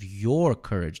jealous of your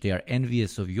courage. They are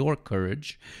envious of your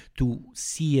courage to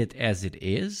see it as it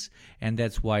is, and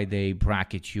that's why they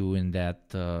bracket you in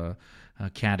that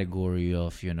category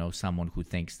of someone who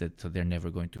thinks that they're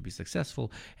never going to be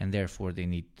successful, and therefore they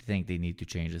need to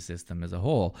change the system as a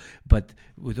whole. But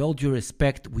with all due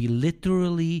respect, we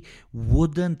literally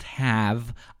wouldn't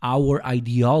have our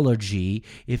ideology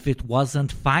if it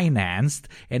wasn't financed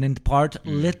and in part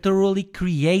literally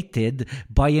created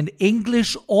by an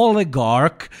English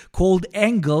oligarch called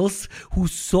Engels, who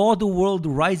saw the world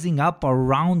rising up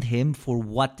around him for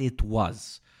what it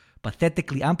was.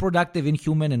 Pathetically unproductive,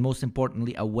 inhuman, and most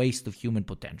importantly, a waste of human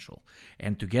potential.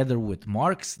 And together with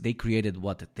Marx, they created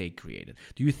what they created.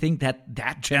 Do you think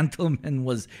that gentleman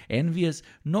was envious?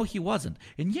 No, he wasn't.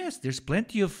 And yes, there's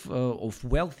plenty of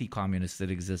wealthy communists that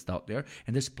exist out there,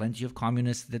 and there's plenty of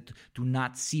communists that do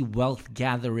not see wealth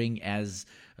gathering as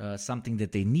something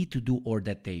that they need to do or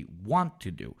that they want to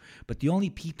do. But the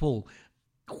only people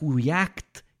who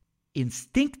react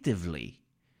instinctively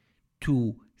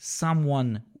to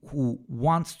someone who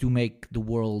wants to make the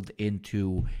world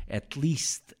into at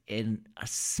least a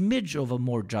smidge of a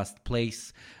more just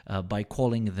place by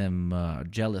calling them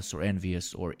jealous or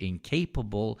envious or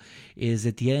incapable is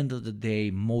at the end of the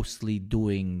day mostly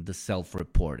doing the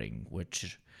self-reporting,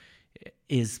 which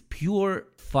is pure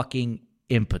fucking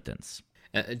impotence.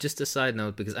 Just a side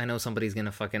note, because I know somebody's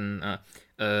gonna fucking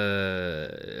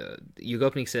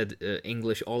Yugopnik said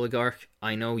English oligarch.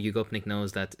 I know Yugopnik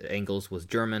knows that Engels was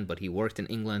German, but he worked in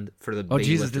England for the. Oh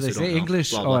Jesus! Did I say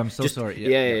English? Blah, blah. Oh, I'm so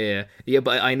sorry. Yeah.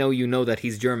 But I know you know that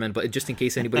he's German. But just in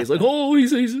case anybody's like, oh,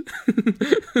 he's.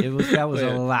 That was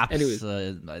a lapse. Anyways.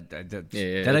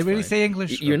 Did I really say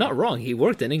English? You're not wrong. He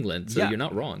worked in England, so you're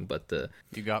not wrong. But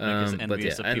Yugopnik is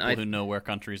envious of people who know where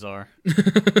countries are.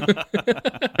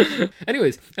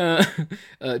 Anyways,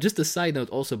 just a side note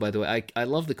also, by the way, I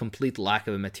love the complete lack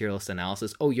of a materialist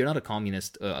analysis. Oh, you're not a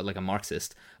communist, like a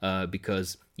Marxist,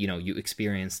 because, you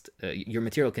experienced, your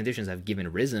material conditions have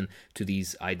risen to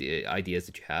these ideas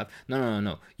that you have.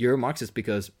 No. You're a Marxist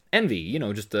because envy,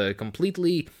 just a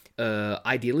completely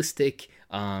idealistic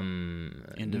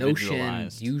notion,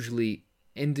 usually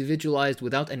individualized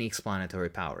without any explanatory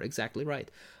power. Exactly right.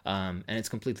 And it's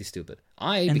completely stupid.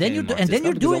 And then you're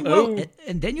doing well.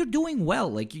 And then you're doing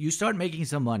well. Like, you start making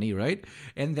some money, right?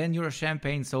 And then you're a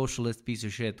champagne socialist piece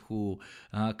of shit who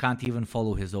can't even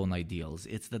follow his own ideals.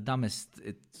 It's the dumbest.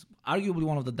 It's arguably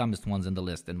one of the dumbest ones in the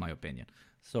list, in my opinion.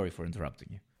 Sorry for interrupting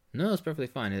you. No, it's perfectly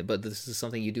fine, but this is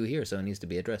something you do here, so it needs to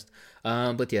be addressed.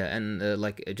 But yeah, and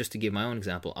just to give my own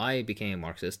example, I became a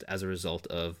Marxist as a result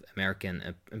of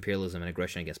American imperialism and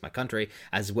aggression against my country,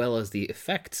 as well as the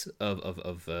effects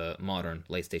of modern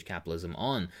late-stage capitalism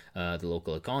on the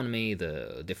local economy,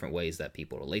 the different ways that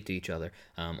people relate to each other.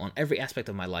 On every aspect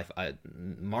of my life,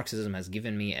 Marxism has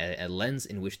given me a lens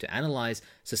in which to analyze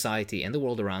society and the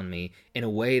world around me in a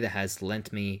way that has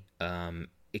lent me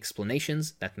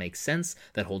explanations that make sense,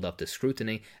 that hold up to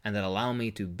scrutiny, and that allow me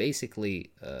to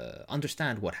basically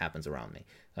understand what happens around me.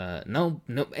 No,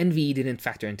 envy didn't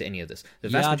factor into any of this. The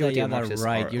vast majority of Marxists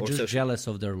right. You're just jealous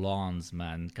of their lawns,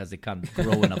 man, because they can't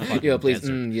grow in a fucking please,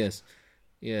 desert.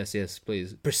 Yes,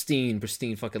 please. Pristine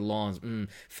fucking lawns.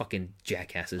 Fucking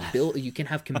jackasses. Bill, you can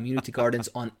have community gardens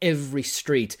on every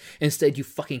street. Instead, you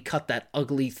fucking cut that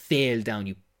ugly thale down,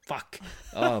 you fuck.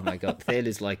 Oh my god, thale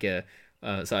is like a...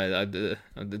 sorry, I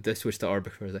switched to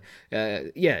Arabic for a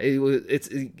second.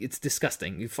 It's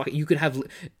disgusting. You could have.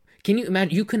 Can you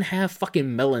imagine? You can have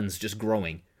fucking melons just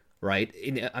growing, right?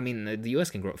 The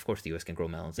U.S. can grow. Of course, the U.S. can grow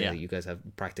melons. Yeah. You guys have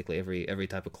practically every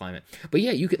type of climate. But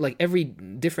yeah, you could, like, every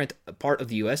different part of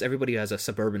the U.S. Everybody who has a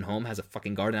suburban home has a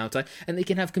fucking garden outside, and they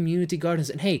can have community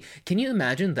gardens. And hey, can you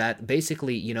imagine that?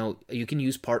 Basically, you can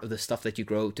use part of the stuff that you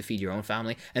grow to feed your own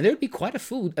family, and there'd be quite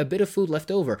a bit of food left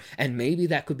over, and maybe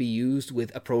that could be used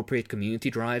with appropriate community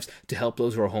drives to help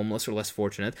those who are homeless or less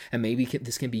fortunate, and maybe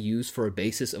this can be used for a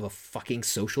basis of a fucking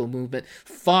social movement.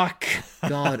 Fuck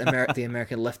God, the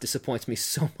American left disappoints me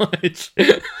so much.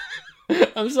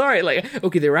 I'm sorry,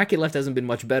 okay, the Iraqi left hasn't been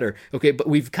much better, okay, but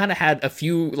we've kind of had a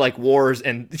few, wars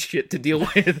and shit to deal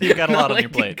with. You've got a lot on your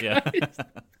plate, yeah.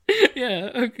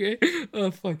 Yeah, okay.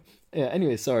 Oh, fuck. Yeah,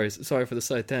 anyway, sorry for the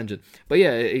side tangent. But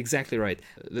yeah, exactly right.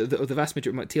 The vast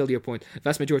majority, TLDR point,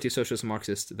 vast majority of socialist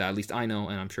Marxists that at least I know,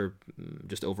 and I'm sure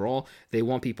just overall, they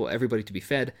want everybody to be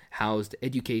fed, housed,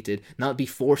 educated, not be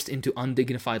forced into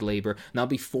undignified labor, not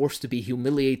be forced to be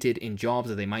humiliated in jobs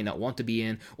that they might not want to be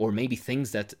in, or maybe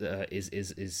things that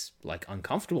is like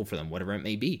uncomfortable for them, whatever it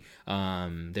may be.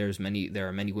 There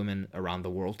are many women around the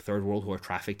world, third world, who are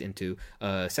trafficked into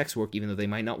sex work, even though they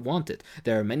might not want it.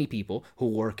 There are many people who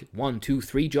work 1, 2,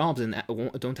 3 jobs and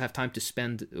don't have time to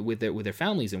spend with their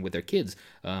families and with their kids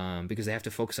because they have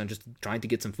to focus on just trying to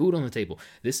get some food on the table.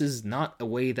 This is not a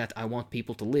way that I want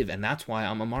people to live, and that's why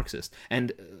I'm a Marxist.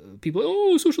 And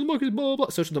people, social democracy, blah, blah, blah.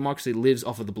 Social democracy lives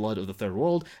off of the blood of the third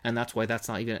world, and that's why that's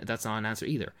not an answer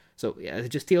either. So yeah,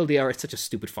 just TLDR, it's such a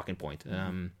stupid fucking point.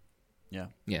 Yeah.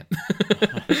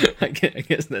 I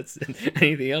guess that's it.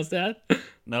 Anything else to add?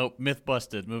 Nope. Myth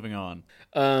busted. Moving on.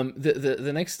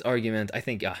 The next argument, I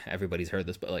think everybody's heard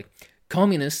this, but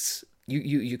communists,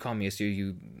 you communists,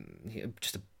 you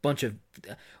just a bunch of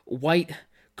white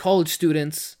college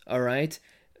students. All right.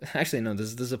 Actually, no.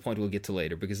 This is a point we'll get to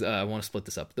later because I want to split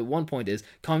this up. The one point is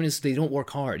communists, they don't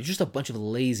work hard. You're just a bunch of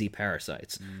lazy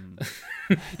parasites.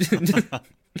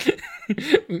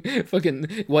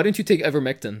 Fucking, why don't you take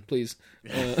ivermectin, please?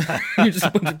 You're just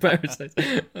a bunch of parasites.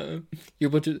 You're a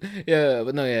bunch of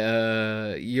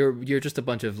you're just a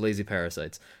bunch of lazy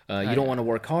parasites. You don't want to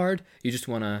work hard. You just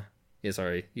want to. Yeah,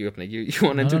 sorry, you want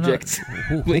to interject,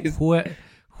 please.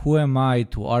 Who am I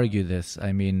to argue this?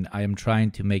 I mean, I am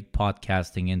trying to make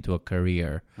podcasting into a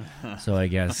career. So I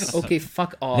guess. Okay,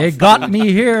 fuck off. They got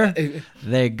me here.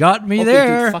 They got me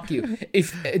there. Dude, fuck you.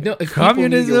 If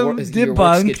communism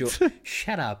debunked. Schedule,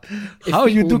 shut up. How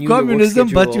you do communism,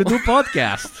 but you do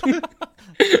podcast.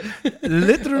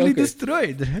 Literally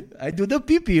destroyed. I do the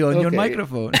pee-pee on your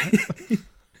microphone.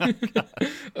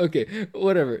 Okay,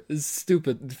 whatever.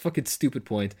 Stupid, fucking stupid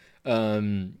point.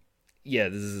 Yeah,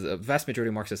 this is a vast majority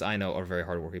of Marxists I know are very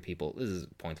hardworking people. This is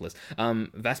pointless.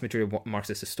 Vast majority of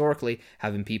Marxists historically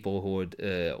have been people who would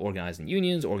organize in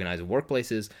unions, organize in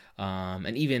workplaces,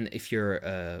 and even if you're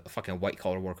a fucking white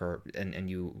collar worker and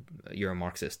you're a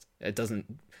Marxist, it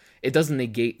doesn't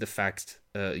negate the fact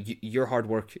your hard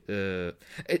work.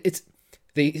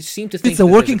 They seem to think it's a that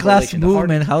working there's class correlation.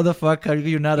 movement. How the fuck are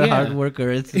you not a Yeah. hard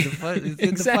worker? It's in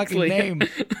the fucking name.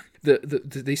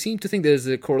 They seem to think there's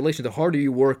a correlation. The harder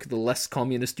you work, the less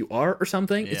communist you are, or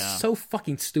something. Yeah. It's so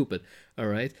fucking stupid. All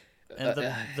right. And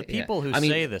the people who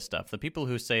say this stuff, the people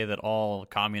who say that all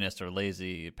communists are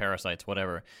lazy, parasites,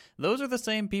 whatever, those are the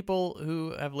same people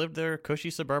who have lived their cushy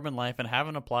suburban life and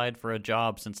haven't applied for a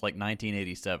job since like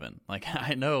 1987. Like,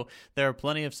 I know there are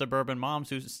plenty of suburban moms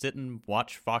who sit and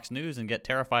watch Fox News and get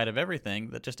terrified of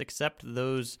everything that just accept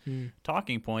those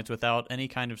talking points without any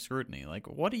kind of scrutiny. Like,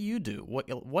 what do you do?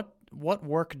 What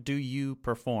work do you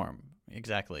perform?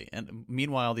 Exactly. And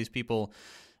meanwhile, these people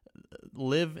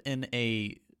live in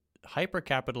a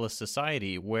hyper-capitalist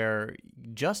society where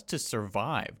just to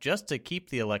survive, just to keep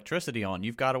the electricity on,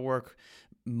 you've got to work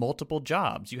multiple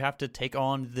jobs. You have to take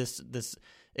on this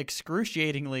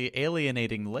excruciatingly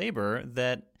alienating labor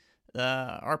that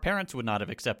our parents would not have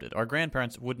accepted. Our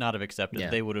grandparents would not have accepted. Yeah.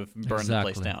 They would have burned the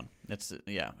place down. It's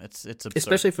absurd.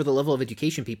 Especially for the level of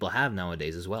education people have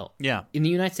nowadays as well. Yeah. In the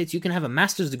United States, you can have a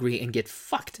master's degree and get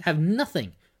fucked, have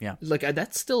nothing. Yeah. Like,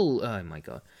 that's still, oh my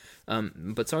God.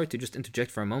 But sorry to just interject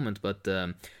for a moment, but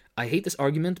I hate this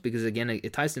argument because, again,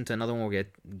 it ties into another one we'll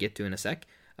get to in a sec.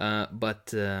 But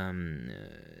the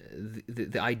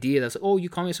idea that, oh, you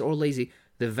communists are all lazy.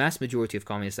 The vast majority of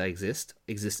communists that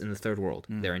exist in the third world.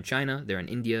 They're in China, they're in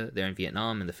India, they're in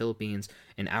Vietnam, in the Philippines,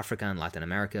 in Africa and Latin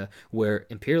America, where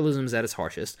imperialism is at its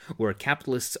harshest, where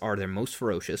capitalists are their most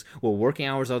ferocious, where working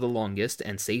hours are the longest,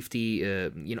 and safety,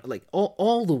 like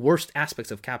all the worst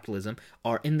aspects of capitalism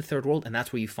are in the third world, and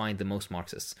that's where you find the most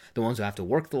Marxists. The ones who have to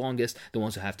work the longest, the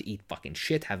ones who have to eat fucking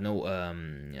shit, have no,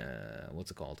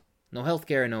 what's it called? No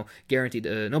healthcare, no guaranteed,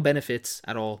 no benefits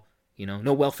at all,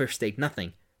 no welfare state,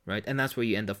 nothing. Right, and that's where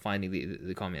you end up finding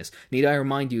the communists. Need I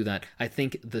remind you that I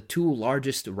think the two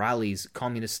largest rallies,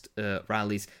 communist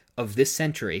rallies of this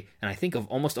century, and I think of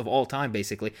almost of all time,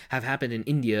 basically, have happened in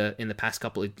India in the past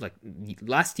couple of, like,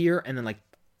 last year and then like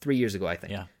 3 years ago, I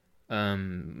think. Yeah.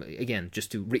 Again,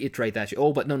 just to reiterate that.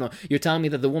 Oh, but no, you're telling me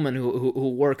that the woman who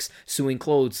works sewing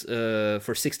clothes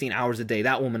for 16 hours a day,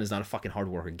 that woman is not a fucking hard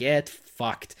worker. Get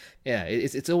fucked. Yeah,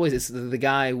 it's always the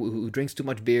guy who drinks too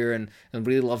much beer and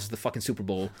really loves the fucking Super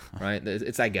Bowl, right?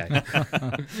 It's that guy.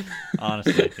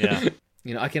 Honestly, yeah.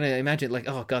 I can imagine, like,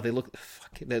 oh god, they look,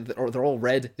 they're all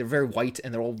red. They're very white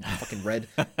and they're all fucking red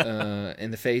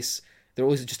in the face. They're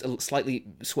always just slightly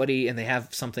sweaty, and they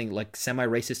have something like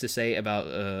semi-racist to say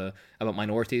about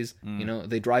minorities.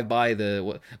 They drive by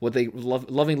what they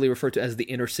lovingly refer to as the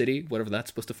inner city, whatever that's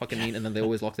supposed to fucking mean, and then they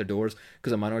always lock their doors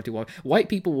because a minority walk. White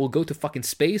people will go to fucking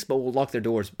space, but will lock their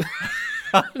doors.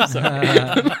 Sorry.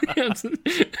 It's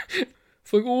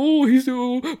like,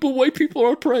 but white people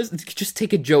are present. Just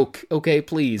take a joke, okay,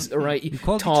 please. All right, You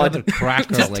called Todd. each other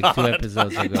cracker like 2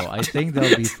 episodes ago. I think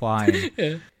they'll be fine.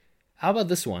 Yeah. How about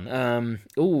this one?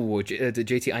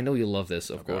 JT, I know you love this,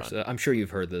 of course. I'm sure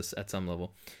you've heard this at some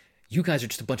level. You guys are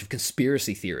just a bunch of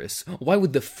conspiracy theorists. Why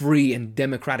would the free and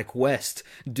democratic West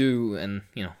do, and,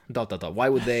 Why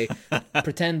would they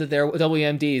pretend that they're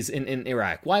WMDs in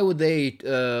Iraq? Why would they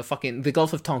fucking, the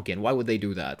Gulf of Tonkin, why would they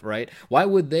do that, right? Why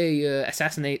would they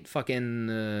assassinate fucking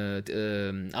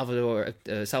Salvador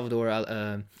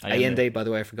Allende, by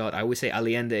the way, I forgot. I always say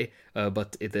Allende,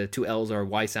 but the 2 L's are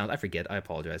Y sound. I forget, I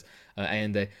apologize.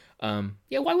 Allende.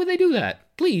 Why would they do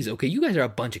that? Please, okay, you guys are a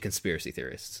bunch of conspiracy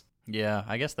theorists. Yeah,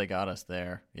 I guess they got us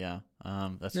there. Yeah,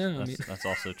 that's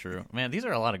also true. Man, these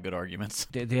are a lot of good arguments.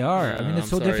 They are. I mean, it's I'm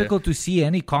so sorry. difficult to see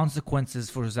any consequences,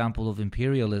 for example, of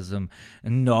imperialism.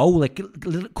 No, like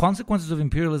consequences of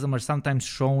imperialism are sometimes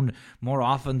shown more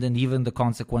often than even the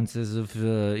consequences of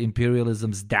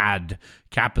imperialism's dad,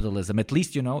 capitalism. At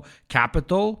least,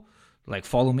 capital, like,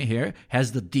 follow me here,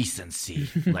 has the decency,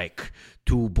 like,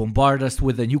 to bombard us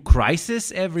with a new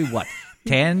crisis every,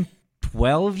 10,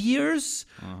 12 years,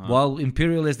 while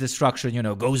imperialist destruction,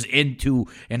 goes into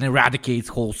and eradicates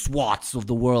whole swaths of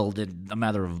the world in a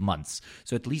matter of months.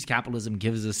 So at least capitalism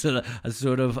gives us a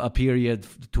sort of a period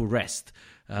to rest.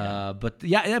 But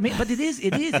yeah, I mean, but it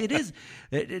is.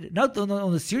 Not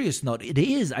on a serious note, it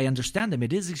is. I understand them.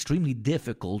 It is extremely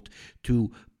difficult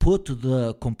to put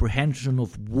the comprehension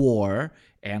of war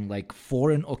and like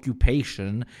foreign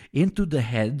occupation into the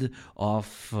head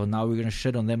of now we're gonna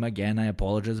shit on them again. I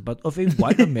apologize, but of a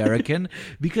white American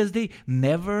because they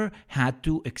never had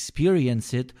to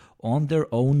experience it on their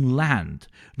own land.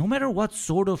 No matter what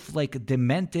sort of like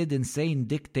demented, insane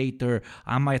dictator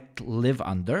I might live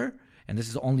under. And this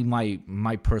is only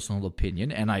my personal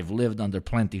opinion, and I've lived under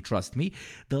plenty, trust me.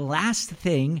 The last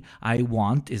thing I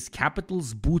want is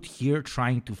Capital's boot here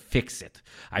trying to fix it.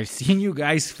 I've seen you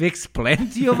guys fix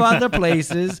plenty of other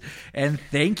places, and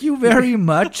thank you very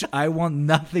much. I want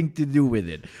nothing to do with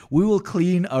it. We will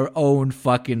clean our own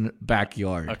fucking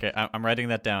backyard. Okay, I'm writing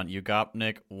that down.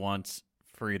 Ugopnik wants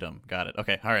freedom. Got it.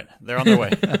 Okay, all right. They're on their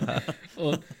way.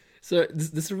 Well, so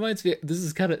this reminds me. This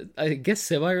is kind of, I guess,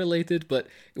 semi-related. But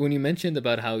when you mentioned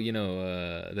about how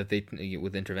that they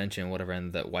with intervention and whatever,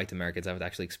 and that white Americans haven't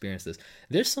actually experienced this,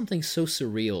 there's something so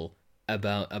surreal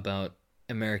about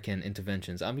American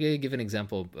interventions. I'm gonna give an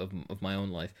example of my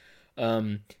own life.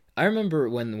 I remember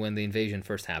when the invasion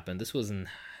first happened. This was in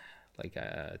like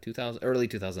early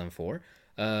 2004,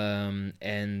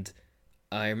 and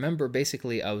I remember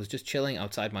basically I was just chilling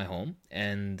outside my home,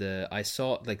 and I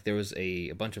saw like there was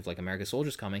a bunch of like American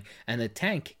soldiers coming, and a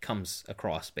tank comes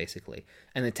across basically,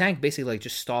 and the tank basically like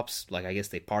just stops, like I guess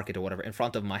they park it or whatever in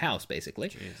front of my house basically.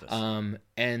 Jesus.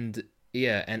 And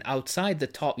yeah, and outside the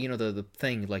top, the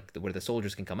thing like where the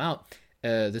soldiers can come out,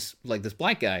 this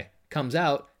black guy comes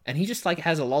out, and he just like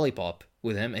has a lollipop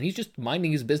with him, and he's just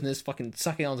minding his business, fucking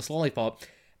sucking on this lollipop.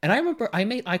 And I remember I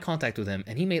made eye contact with him,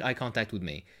 and he made eye contact with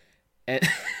me. And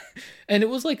and it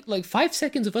was like 5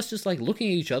 seconds of us just like looking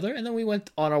at each other, and then we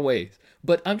went on our ways.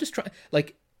 But I'm just trying,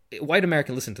 like, white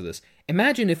American, listen to this.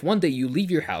 Imagine if one day you leave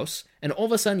your house and all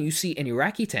of a sudden you see an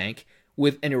Iraqi tank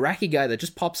with an Iraqi guy that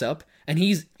just pops up, and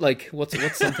he's like, what's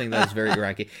something that's very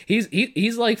Iraqi?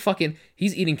 He's like fucking,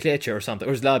 he's eating klecha or something,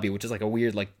 or zlabi, which is like a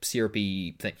weird like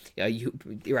syrupy thing. Yeah,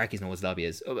 Iraqis know what zlabi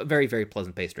is. A very, very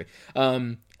pleasant pastry.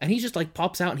 And he just like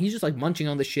pops out, and he's just like munching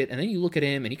on the shit, and then you look at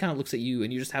him, and he kind of looks at you,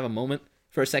 and you just have a moment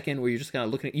for a second where you're just kind of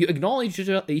looking at, you acknowledge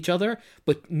each other,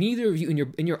 but neither of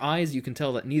you, in your eyes, you can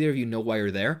tell that neither of you know why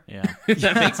you're there. Yeah. If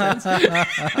that makes sense. and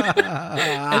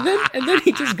then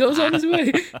he just goes on his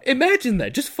way. Imagine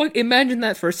that. Just imagine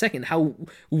that for a second, how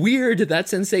weird that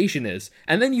sensation is.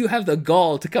 And then you have the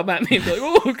gall to come at me and be like,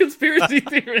 oh, conspiracy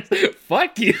theorists.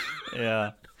 Fuck you.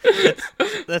 Yeah.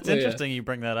 That's interesting you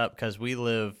bring that up, because we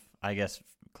live, I guess,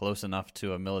 close enough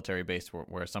to a military base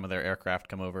where some of their aircraft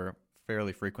come over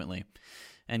fairly frequently.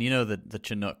 And the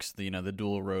Chinooks, the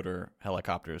dual rotor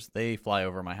helicopters, they fly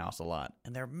over my house a lot,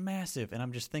 and they're massive. And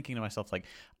I'm just thinking to myself, like,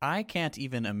 I can't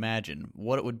even imagine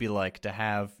what it would be like to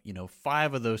have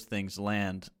 5 of those things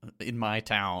land in my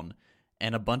town,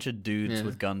 and a bunch of dudes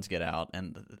with guns get out.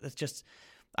 And it's just,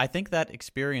 I think that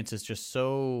experience is just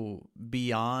so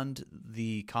beyond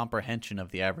the comprehension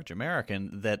of the average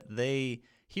American that they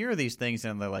hear these things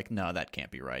and they're like, no, that can't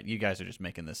be right. You guys are just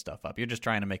making this stuff up. You're just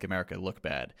trying to make America look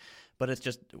bad. But it's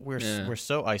just, we're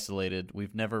so isolated.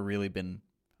 We've never really been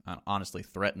honestly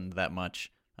threatened that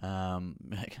much,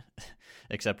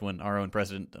 except when our own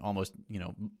president almost,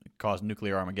 caused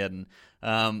nuclear Armageddon.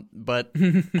 But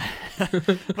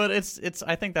but it's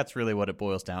I think that's really what it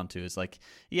boils down to. Is like,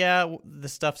 yeah, the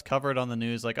stuff's covered on the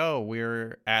news, like, oh,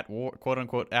 we're at war, quote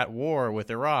unquote, at war with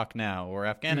Iraq now, or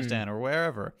Afghanistan, or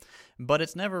wherever. But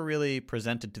it's never really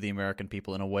presented to the American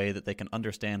people in a way that they can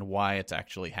understand why it's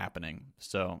actually happening.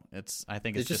 So I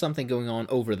think it's just something going on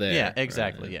over there. Yeah,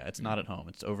 exactly. Right? Yeah, it's not at home.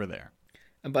 It's over there.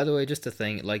 And by the way, just a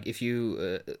thing, like if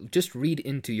you just read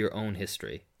into your own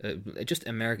history, just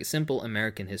simple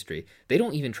American history, they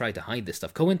don't even try to hide this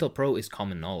stuff. COINTELPRO is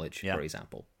common knowledge, for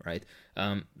example, right?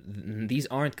 These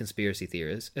aren't conspiracy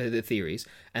theories,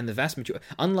 and the vast majority,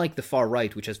 unlike the far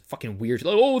right, which has fucking weird,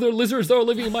 like, oh, they're lizards, they're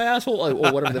living in my asshole,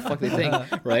 or whatever the fuck they think,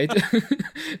 right?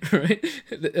 Right?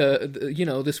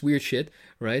 This weird shit,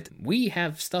 right? We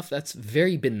have stuff that's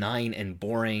very benign and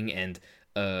boring and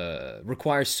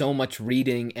requires so much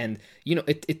reading, and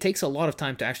it takes a lot of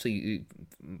time to actually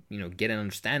get an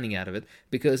understanding out of it,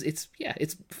 because it's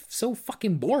so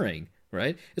fucking boring,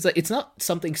 right? It's like, it's not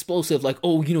something explosive like,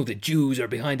 oh, the Jews are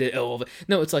behind it.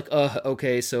 No, it's like,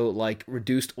 okay, so like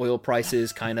reduced oil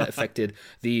prices kind of affected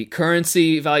the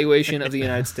currency valuation of the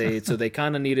United States, so they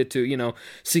kind of needed to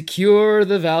secure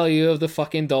the value of the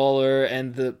fucking dollar,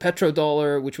 and the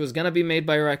petrodollar, which was gonna be made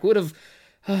by Iraq, would have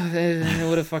It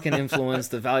would have fucking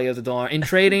influenced the value of the dollar in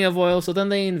trading of oil. So then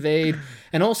they invade,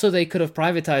 and also they could have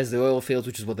privatized the oil fields,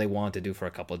 which is what they wanted to do for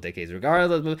a couple of decades.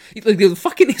 Regardless, like the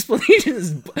fucking explanation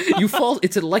is, you fall.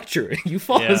 It's a lecture. You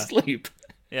fall asleep.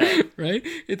 Yeah. Right?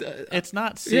 It's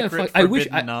not secret, I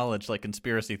forbidden knowledge like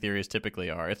conspiracy theories typically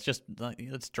are. It's just,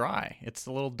 it's dry. It's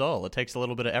a little dull. It takes a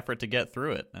little bit of effort to get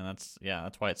through it. And that's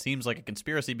why it seems like a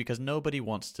conspiracy, because nobody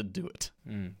wants to do it.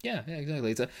 Yeah,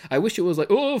 exactly. I wish it was like,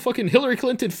 oh, fucking Hillary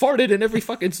Clinton farted in every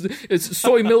fucking it's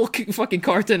soy milk fucking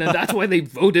carton, and that's why they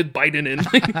voted Biden in.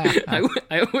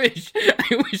 I wish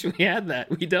we had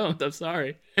that. We don't. I'm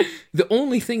sorry. The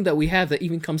only thing that we have that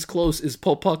even comes close is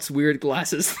Pol Pot's weird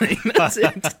glasses thing. That's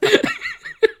it.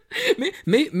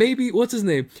 Maybe what's his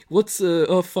name? His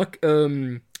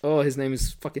name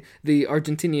is fucking the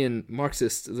Argentinian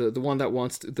Marxist, the one that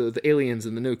wants the aliens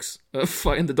and the nukes,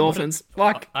 and the dolphins.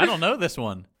 Fuck. I don't know this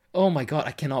one. Oh my god,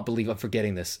 I cannot believe I'm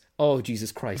forgetting this. Oh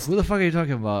Jesus Christ. Who the fuck are you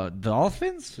talking about?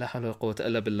 Dolphins? La hawla wa quwwata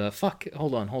illa billah. Fuck.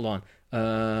 Hold on.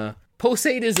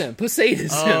 Poseidism. Oh,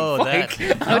 fuck.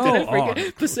 that. How did I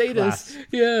forget? Poseidus.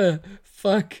 Yeah.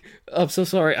 Fuck. I'm so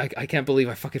sorry. I can't believe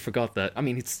I fucking forgot that. I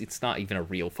mean, it's not even a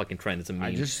real fucking trend. It's a meme.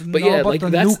 I just but know yeah, about like the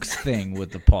that's... nukes thing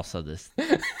with the Poseidus.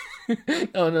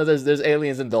 Oh no, there's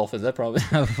aliens and dolphins. I promise.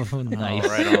 Nice. Oh,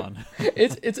 right on.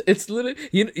 It's literally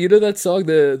you know that song,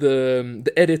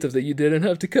 the edit of the "You Didn't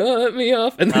Have to Cut Me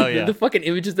Off" and the fucking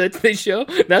images that they show.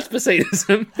 That's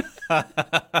Poseidism.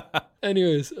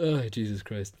 Anyways, oh Jesus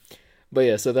Christ. But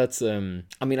yeah, so that's I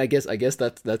mean, I guess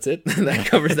that's it. That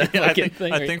covers that fucking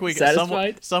thing. I think we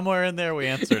satisfied somewhere in there we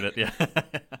answered it. Yeah.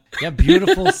 Yeah,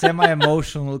 beautiful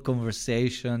semi-emotional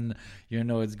conversation. You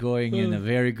know, it's going in a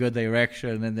very good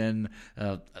direction. And then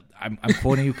I'm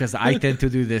quoting you because I tend to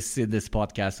do this in this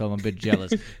podcast, so I'm a bit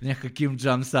jealous. And then Hakim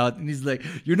jumps out and he's like,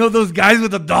 "You know those guys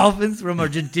with the dolphins from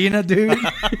Argentina, dude?"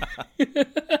 I'm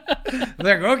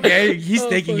like, okay, he's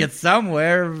taking it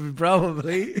somewhere,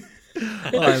 probably.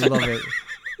 Oh, I love it.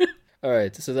 All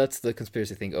right, so that's the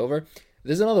conspiracy thing over.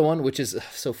 There's another one which is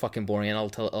so fucking boring, and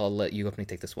I'll let you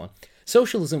take this one.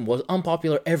 Socialism was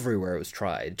unpopular everywhere it was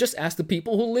tried. Just ask the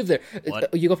people who live there.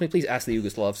 You please ask the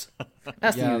Yugoslavs.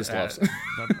 Ask the Yugoslavs.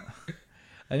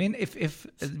 I mean, if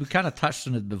we kind of touched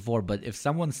on it before, but if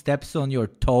someone steps on your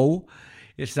toe.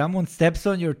 If someone steps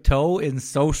on your toe in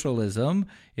socialism,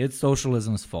 it's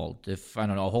socialism's fault. If, I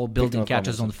don't know, a whole building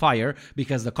catches on fire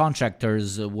because the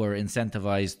contractors were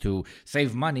incentivized to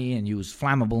save money and use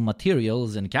flammable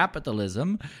materials in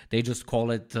capitalism, they just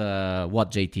call it,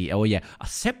 what, JT? Oh, yeah, a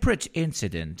separate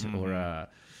incident or a...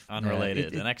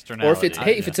 Unrelated, an externality. Or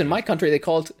if it's in my country, they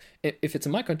call it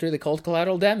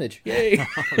collateral damage. Yay!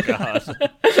 Oh, God.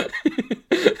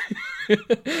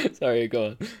 Sorry, go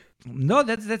on. No,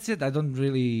 that's it. I don't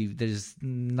really. There's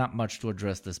not much to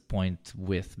address this point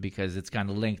with because it's kind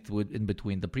of linked in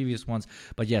between the previous ones.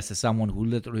 But yes, as someone who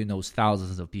literally knows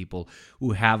thousands of people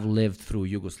who have lived through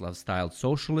Yugoslav-style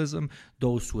socialism,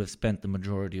 those who have spent the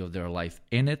majority of their life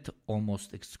in it,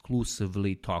 almost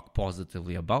exclusively talk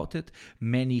positively about it.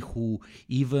 Many who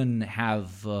even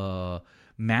have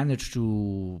managed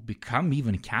to become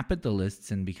even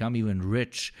capitalists and become even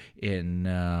rich in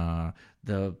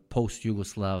the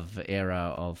post-Yugoslav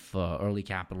era of early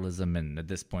capitalism and at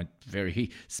this point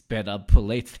very sped up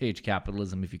late-stage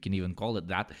capitalism, if you can even call it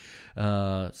that.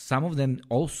 Some of them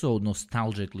also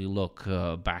nostalgically look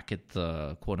back at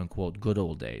the quote-unquote good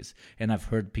old days. And I've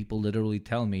heard people literally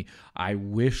tell me, I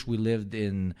wish we lived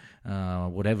in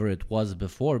whatever it was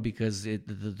before because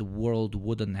the world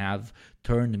wouldn't have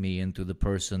turned me into the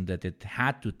person that it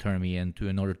had to turn me into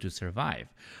in order to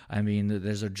survive. I mean,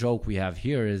 there's a joke we have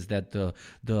here is that the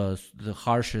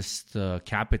harshest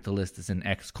capitalist is an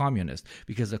ex-communist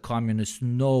because a communist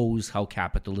knows how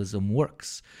capitalism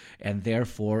works and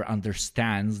therefore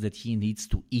understands that he needs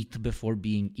to eat before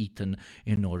being eaten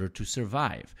in order to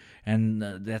survive. And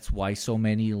that's why so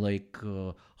many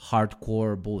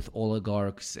hardcore both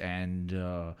oligarchs and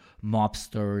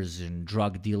mobsters and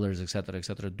drug dealers, etc.,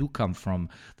 do come from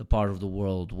the part of the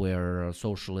world where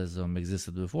socialism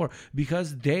existed before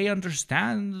because they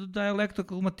understand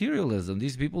dialectical materialism.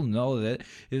 These people know that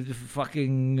they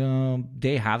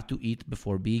have to eat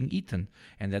before being eaten,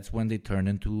 and that's when they turn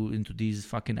into these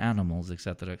fucking animals,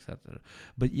 etc.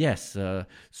 But yes,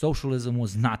 socialism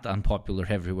was not unpopular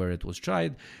everywhere it was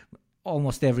tried.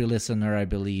 almost every listener, I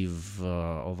believe,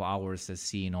 of ours has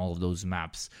seen all of those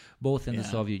maps, both in the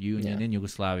Soviet Union, in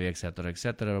Yugoslavia,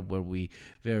 etc., where we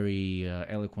very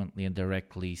eloquently and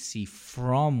directly see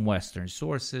from Western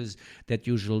sources that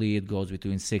usually it goes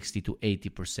between 60 to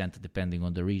 80%, depending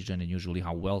on the region and usually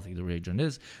how wealthy the region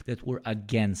is, that we're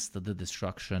against the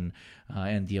destruction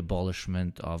and the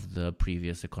abolishment of the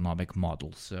previous economic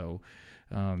model. So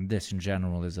this in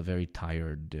general is a very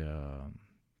tired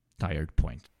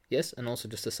point. Yes, and also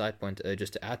just a side point,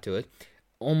 just to add to it,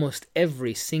 almost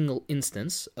every single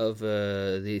instance of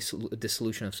the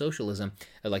dissolution of socialism,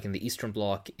 like in the Eastern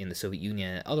Bloc, in the Soviet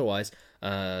Union, and otherwise,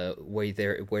 where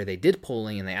they did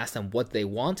polling and they asked them what they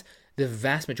want, the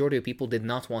vast majority of people did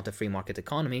not want a free market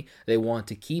economy. They want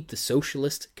to keep the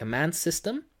socialist command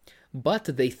system, but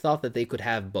they thought that they could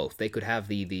have both. They could have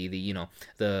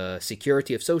the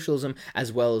security of socialism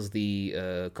as well as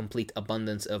the complete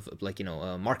abundance of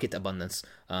market abundance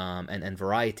and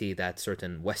variety that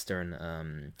certain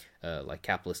Western like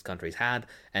capitalist countries had,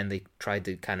 and they tried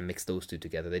to kind of mix those two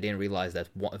together. They didn't realize that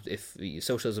if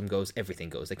socialism goes, everything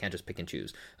goes. They can't just pick and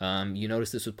choose. You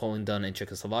notice this with polling done in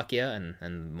Czechoslovakia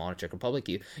and modern Czech Republic.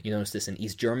 You notice this in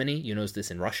East Germany. You notice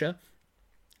this in Russia.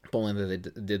 Polling that they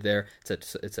did there,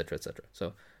 etc.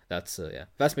 So that's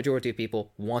vast majority of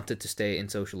people wanted to stay in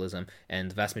socialism,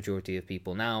 and the vast majority of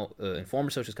people now in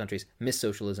former socialist countries miss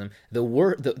socialism.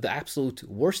 The absolute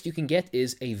worst you can get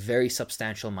is a very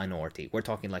substantial minority. We're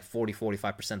talking like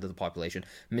 40-45% of the population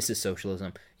misses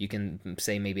socialism. You can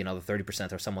say maybe another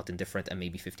 30% are somewhat indifferent, and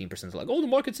maybe 15% are like, oh, the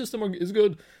market system is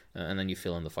good, and then you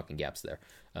fill in the fucking gaps there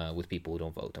with people who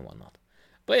don't vote and whatnot.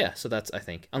 But yeah, so that's, I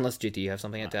think, unless GT, you have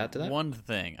something to add to that? One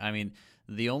thing, I mean,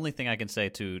 the only thing I can say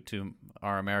to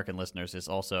our American listeners is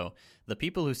also the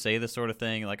people who say this sort of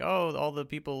thing, like, oh, all the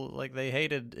people, like, they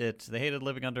hated it, they hated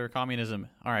living under communism.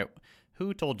 All right,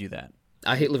 who told you that?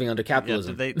 I hate living under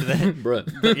capitalism. Yeah,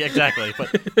 Bruh. Yeah, exactly.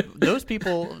 But those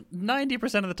people,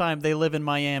 90% of the time, they live in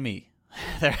Miami.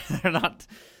 They're not...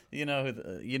 You know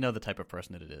the type of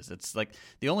person that it is. It's like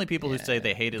the only people who say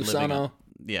they hated living.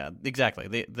 Yeah, exactly.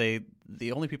 The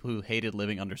only people who hated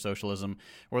living under socialism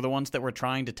were the ones that were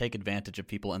trying to take advantage of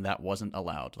people, and that wasn't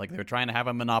allowed. Like they were trying to have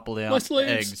a monopoly on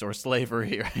eggs or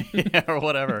slavery or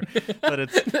whatever. But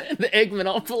it's the egg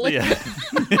monopoly. Yeah.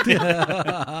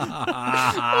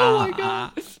 Oh my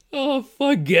god. Oh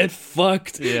fuck! Get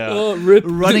fucked. Yeah. Oh,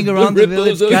 running around the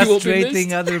village,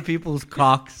 castrating other people's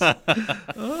cocks.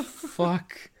 Oh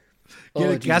fuck.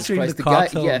 Yeah, castrating the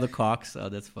cocks of the cocks. Oh,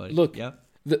 that's funny. Look, yeah.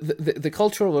 The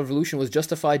Cultural Revolution was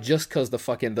justified just because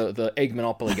the egg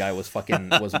monopoly guy was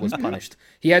was punished.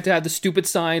 He had to have the stupid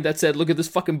sign that said, "Look at this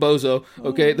fucking bozo."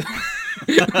 Okay,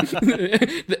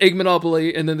 the egg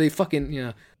monopoly, and then they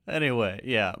fucking Anyway,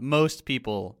 yeah, most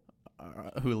people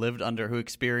who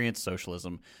experienced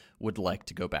socialism would like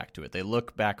to go back to it. They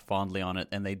look back fondly on it,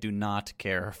 and they do not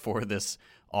care for this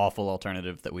awful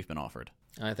alternative that we've been offered.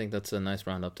 I think that's a nice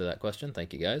roundup to that question.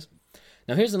 Thank you, guys.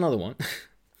 Now, here's another one.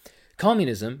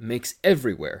 Communism makes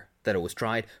everywhere that it was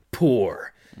tried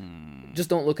poor. Just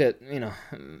don't look at,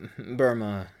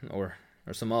 Burma or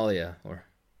Somalia or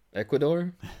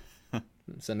Ecuador,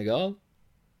 Senegal,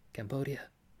 Cambodia,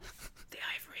 the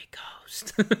Ivory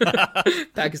Coast,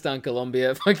 Pakistan,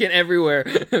 Colombia, fucking everywhere.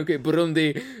 Okay,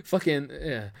 Burundi, fucking,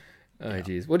 yeah. Oh,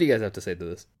 jeez. What do you guys have to say to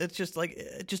this? It's just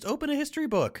just open a history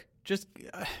book. Just...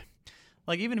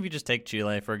 Like, even if you just take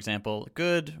Chile, for example,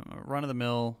 good,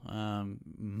 run-of-the-mill,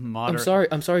 moderate...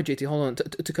 I'm sorry, JT, hold on,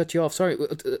 to cut you off. Sorry,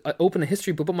 I opened a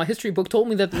history book, but my history book told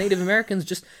me that the Native Americans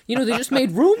just, they just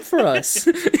made room for us.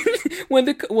 when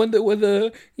we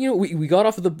got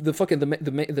off of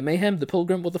the Mayhem, the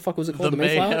Pilgrim, what the fuck was it called? The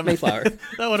Mayflower?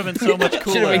 That would have been so much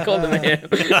cooler. Should have been called the Mayhem.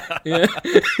 Yeah.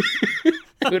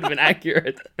 It would have been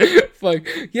accurate. Fuck.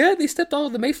 Yeah, they stepped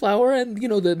off the Mayflower, and,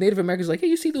 the Native Americans were like, hey,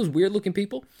 you see those weird-looking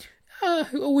people?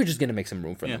 We're just gonna make some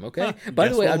room for them, okay? By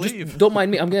the way, don't mind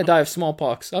me. I'm gonna die of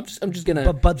smallpox. I'm just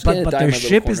gonna. But their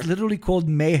ship is literally called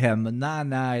Mayhem.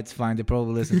 Nah, it's fine. They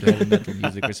probably listen to heavy metal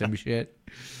music or some shit.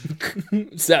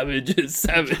 Savages.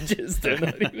 They're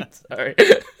not even sorry.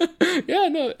 Yeah,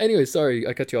 no. Anyway, sorry,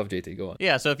 I cut you off, JT. Go on.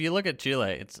 Yeah, so if you look at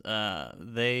Chile, it's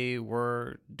they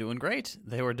were doing great.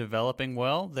 They were developing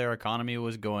well. Their economy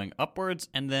was going upwards,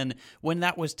 and then when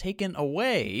that was taken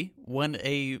away, when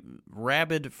a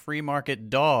rabid free market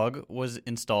dog was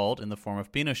installed in the form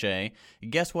of Pinochet.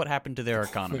 Guess what happened to their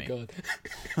economy? Oh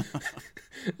my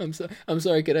god. I'm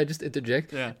sorry, could I just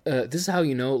interject? Yeah. This is how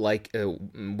you know, like,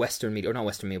 Western media, or not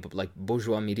Western media, but like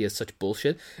bourgeois media is such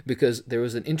bullshit, because there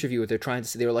was an interview where they're trying to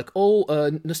say, they were like,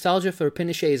 nostalgia for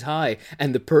Pinochet is high,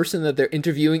 and the person that they're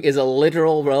interviewing is a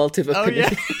literal relative of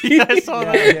Pinochet. Yeah, I saw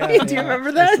that. Do you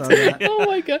remember that? I saw that. Oh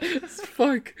my god,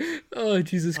 fuck. Oh,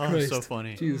 Jesus Christ. so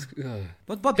funny. Jesus.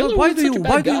 But Hitler why was do such you a bad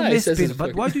why do you guy, miss says his But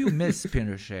fucking- why do you miss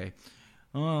Pinochet?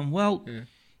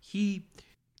 He,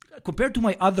 compared to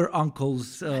my other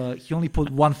uncles, he only put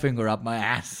one finger up my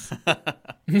ass.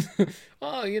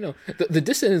 Oh, you know, the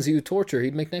dissidents he would torture,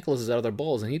 he'd make necklaces out of their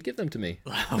balls and he'd give them to me.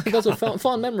 Those are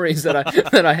fond memories that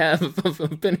I have of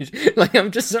Pinochet. Like, I'm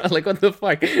just like, what the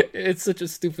fuck? It's such a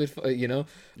stupid, you know?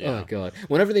 Yeah. Oh, God.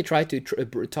 Whenever they try to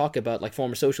talk about, like,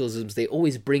 former socialisms, they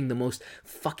always bring the most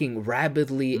fucking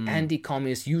rabidly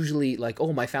anti-communist, usually, like,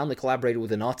 oh, my family collaborated with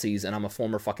the Nazis and I'm a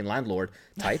former fucking landlord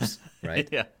types, right?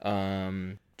 Yeah.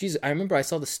 Jesus, I remember I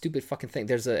saw this stupid fucking thing.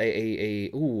 There's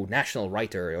a national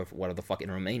writer of what the fuck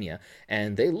in Romania,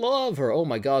 and they love her. Oh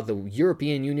my god, the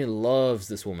European Union loves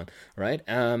this woman, right?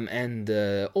 And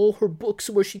all her books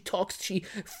where she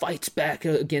fights back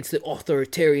against the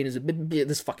authoritarianism,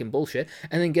 this fucking bullshit.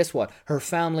 And then guess what? Her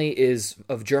family is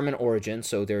of German origin,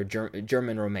 so they're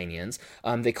German Romanians.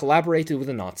 They collaborated with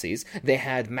the Nazis. They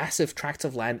had massive tracts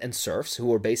of land and serfs who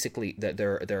were basically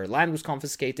their land was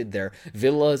confiscated, their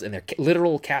villas and their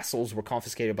literal castles were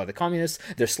confiscated by the communists,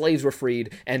 their slaves were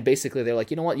freed, and basically they're like,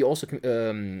 you know what, you also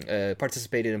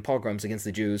participated in pogroms against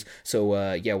the Jews,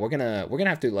 so yeah, we're gonna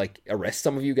have to like arrest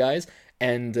some of you guys.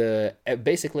 And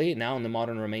basically now in the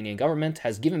modern Romanian government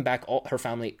has given back her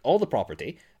family all the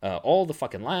property, all the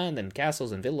fucking land and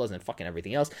castles and villas and fucking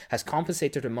everything else, has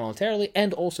compensated her monetarily,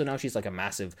 and also now she's like a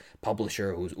massive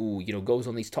publisher who's goes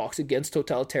on these talks against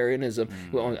totalitarianism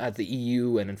at the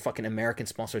EU and in fucking American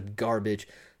sponsored garbage.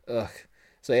 Ugh.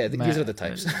 So yeah, these are the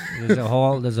types. There's a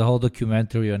whole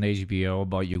documentary on HBO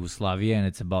about Yugoslavia, and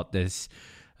it's about this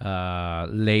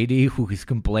lady who is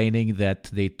complaining that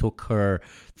they took her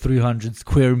 300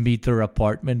 square meter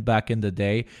apartment back in the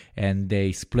day and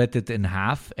they split it in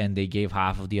half, and they gave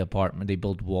half of the apartment, they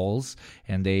built walls,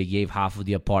 and they gave half of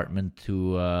the apartment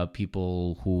to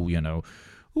people who,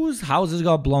 whose houses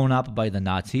got blown up by the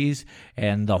Nazis.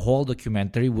 And the whole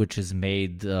documentary, which is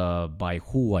made by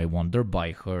who, I wonder,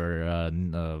 by her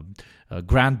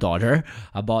granddaughter,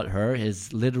 about her,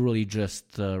 is literally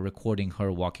just recording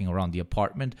her walking around the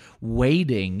apartment,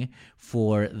 waiting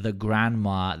for the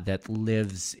grandma that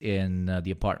lives in the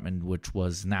apartment, which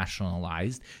was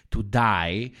nationalized, to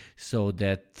die so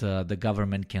that the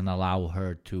government can allow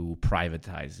her to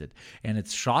privatize it. And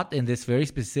it's shot in this very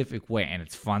specific way, and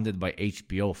it's funded by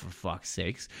HBO, for fuck's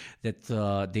sakes,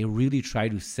 that they really try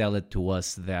to sell it to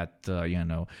us that,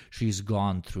 she's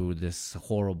gone through this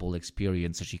horrible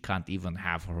experience and she can't even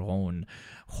have her own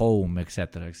home,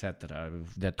 etc., etc.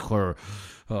 That her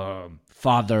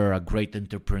father, a great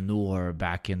entrepreneur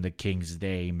back in the King's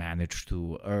Day, managed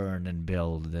to earn and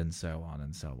build, and so on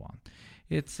and so on.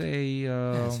 It's a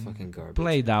That's fucking garbage.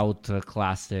 played out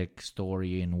classic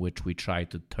story in which we try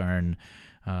to turn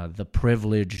the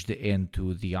privileged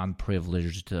into the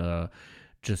unprivileged,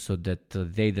 just so that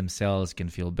they themselves can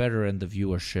feel better, and the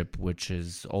viewership, which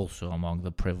is also among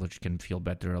the privileged, can feel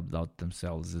better about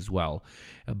themselves as well.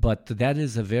 But that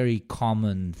is a very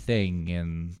common thing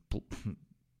in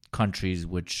countries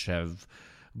which have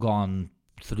gone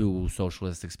through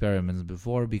socialist experiments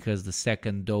before, because the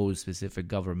second those specific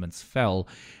governments fell,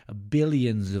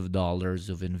 billions of dollars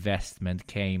of investment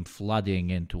came flooding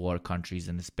into our countries,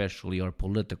 and especially our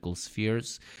political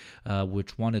spheres,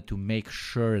 which wanted to make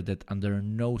sure that under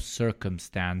no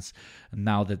circumstance,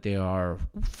 now that there are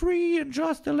free and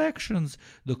just elections,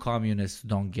 the communists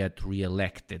don't get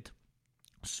re-elected.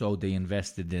 So they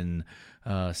invested in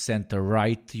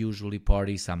center-right, usually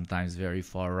parties, sometimes very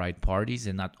far-right parties,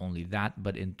 and not only that,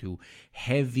 but into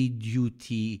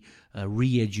heavy-duty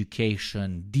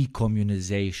re-education,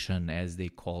 decommunization, as they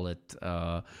call it,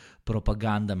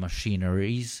 propaganda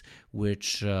machineries,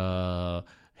 which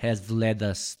has led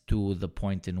us to the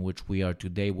point in which we are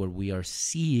today, where we are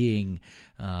seeing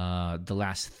the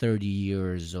last 30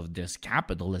 years of this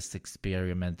capitalist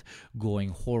experiment going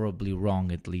horribly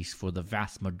wrong, at least for the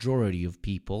vast majority of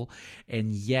people.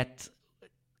 And yet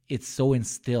it's so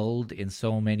instilled in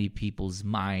so many people's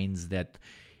minds that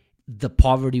the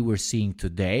poverty we're seeing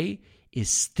today is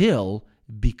still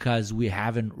because we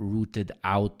haven't rooted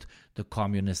out the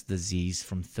communist disease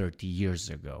from 30 years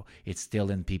ago. It's still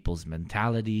in people's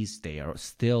mentalities. They are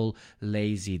still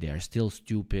lazy. They are still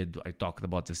stupid. I talked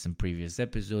about this in previous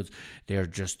episodes. They are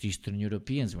just Eastern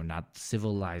Europeans. We're not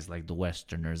civilized like the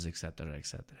Westerners, etc.,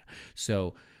 etc.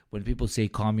 So when people say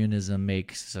communism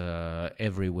makes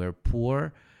everywhere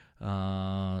poor,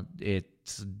 it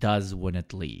does when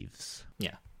it leaves.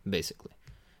 Yeah, basically.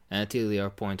 And Tilly, our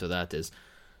point to that is,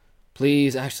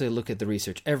 please actually look at the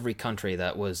research. Every country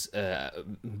that was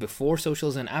before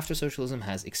socialism and after socialism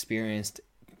has experienced,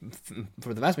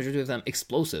 for the vast majority of them,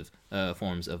 explosive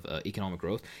forms of economic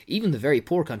growth. Even the very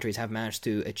poor countries have managed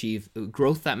to achieve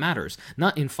growth that matters.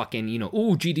 Not in fucking,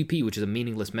 GDP, which is a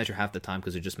meaningless measure half the time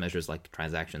because it just measures like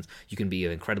transactions. You can be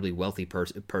an incredibly wealthy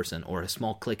person or a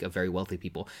small clique of very wealthy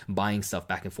people buying stuff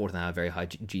back and forth and have a very high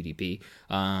GDP.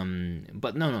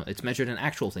 But no, it's measured in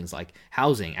actual things like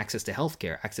housing, access to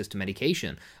healthcare, access to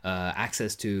medication,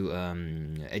 access to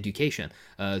education,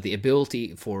 the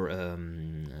ability for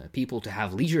people to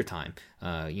have leisure time,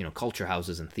 culture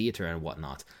houses and theater and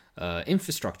whatnot,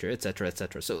 infrastructure, etc.,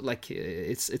 etc. So, like,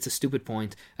 it's a stupid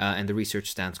point, and the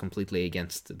research stands completely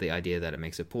against the idea that it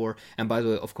makes it poor. And by the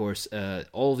way, of course,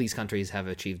 all these countries have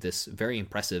achieved this very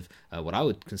impressive, what I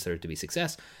would consider to be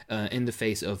success, in the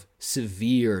face of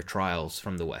severe trials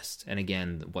from the West. And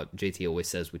again, what JT always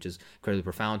says, which is incredibly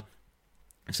profound,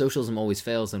 if socialism always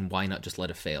fails, then why not just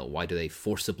let it fail? Why do they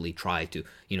forcibly try to,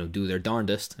 do their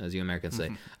darndest, as you Americans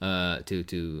say,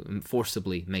 to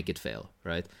forcibly make it fail,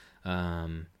 right?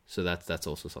 So that's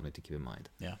also something to keep in mind.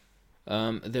 Yeah.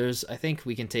 I think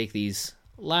we can take these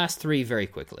last three very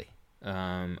quickly.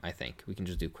 I think we can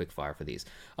just do quick fire for these.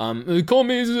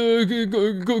 Commies,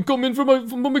 come in for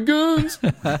my guns.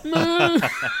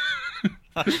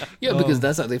 Yeah, because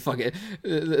that's how they fucking.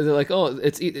 They're like, oh,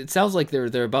 it sounds like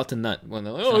they're about to nut when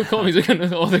they're like, oh, commies are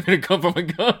they're gonna come for my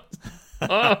guns.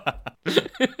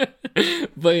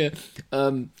 But yeah,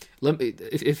 let me,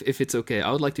 if it's okay, I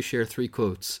would like to share 3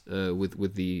 quotes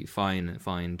with the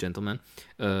fine gentlemen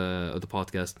of the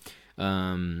podcast.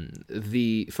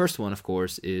 The first one, of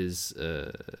course, is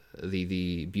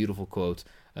the beautiful quote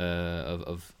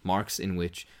of Marx, in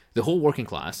which the whole working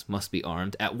class must be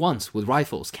armed at once with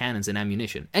rifles, cannons, and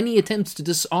ammunition. Any attempts to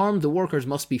disarm the workers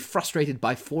must be frustrated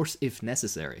by force if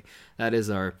necessary. That is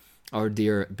our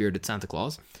dear bearded Santa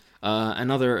Claus.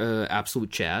 Another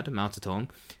absolute Chad, Mao Zedong,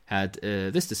 had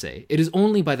this to say: "It is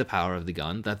only by the power of the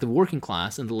gun that the working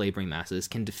class and the laboring masses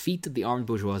can defeat the armed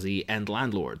bourgeoisie and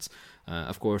landlords."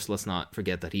 Of course, let's not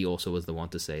forget that he also was the one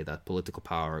to say that political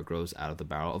power grows out of the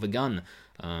barrel of a gun.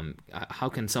 How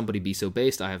can somebody be so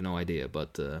based? I have no idea,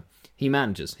 but he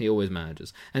manages. He always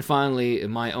manages. And finally,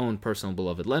 my own personal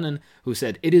beloved Lenin, who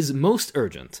said, "It is most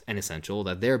urgent and essential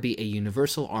that there be a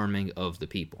universal arming of the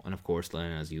people." And of course,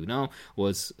 Lenin, as you know,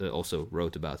 was also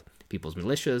wrote about people's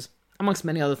militias, amongst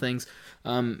many other things.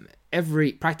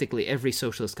 Practically every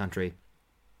socialist country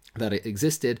that it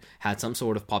existed had some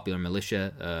sort of popular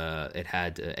militia. It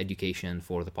had education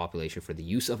for the population, for the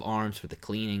use of arms, for the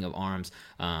cleaning of arms.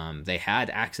 They had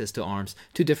access to arms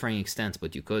to differing extents,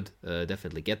 but you could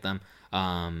definitely get them.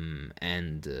 I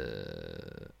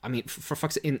mean, for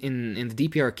fuck's sake, in the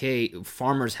DPRK,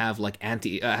 farmers have like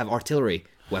have artillery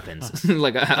weapons.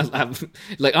 like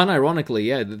unironically,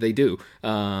 yeah, they do.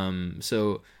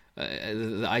 So.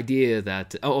 The idea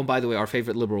that and by the way, our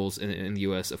favorite liberals in the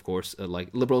U.S., of course, like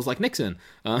liberals like Nixon,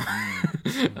 or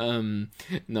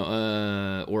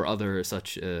other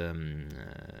such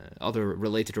other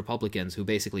related Republicans who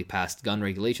basically passed gun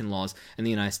regulation laws in the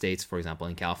United States, for example,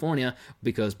 in California,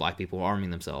 because black people were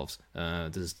arming themselves.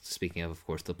 This is speaking of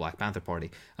course, the Black Panther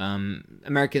Party. To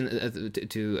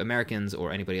Americans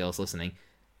or anybody else listening,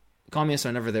 communists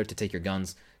are never there to take your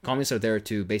guns. Communists are there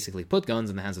to basically put guns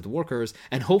in the hands of the workers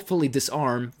and hopefully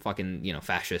disarm fucking,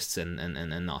 fascists and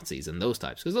Nazis and those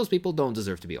types. Because those people don't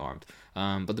deserve to be armed.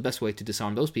 But the best way to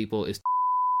disarm those people is...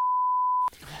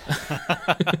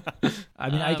 I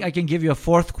mean, I can give you a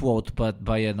 4th quote, but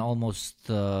by an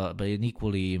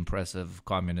equally impressive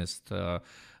communist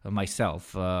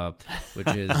myself, which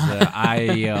is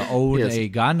I own a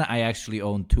gun. I actually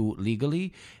own 2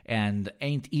 legally, and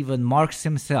ain't even Marx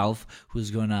himself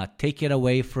who's gonna take it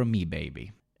away from me,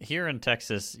 baby. Here in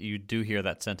Texas, you do hear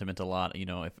that sentiment a lot.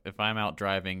 If I'm out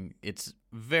driving, it's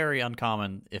very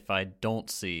uncommon if I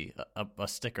don't see a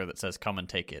sticker that says "come and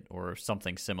take it" or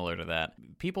something similar to that.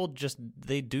 People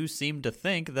they do seem to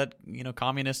think that,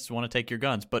 communists want to take your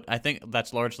guns, but I think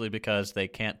that's largely because they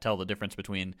can't tell the difference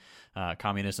between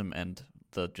communism and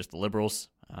just the liberals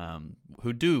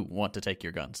who do want to take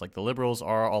your guns. Like the liberals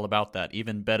are all about that.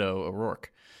 Even Beto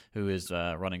O'Rourke, who is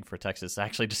running for Texas,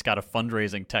 actually just got a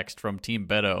fundraising text from Team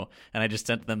Beto, and I just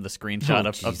sent them the screenshot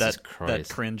of that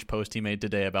cringe post he made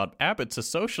today about Abbott's a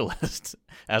socialist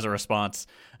as a response.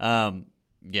 But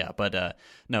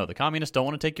no, the communists don't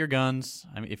want to take your guns.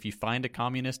 I mean, if you find a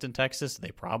communist in Texas,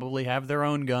 they probably have their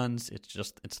own guns.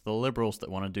 It's the liberals that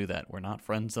want to do that. We're not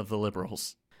friends of the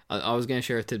liberals. I was going to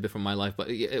share a tidbit from my life, but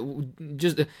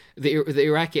just the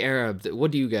Iraqi Arab, what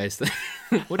do you guys think?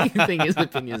 What do you think his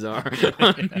opinions are?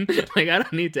 Like, I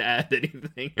don't need to add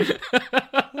anything.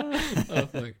 Oh,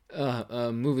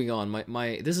 fuck. Moving on.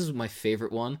 My this is my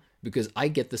favorite one because I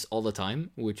get this all the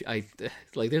time, which I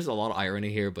like. There's a lot of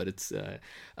irony here, but it's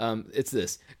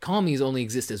this: commies only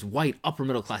exist as white upper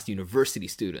middle class university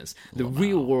students. The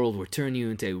real world will turn you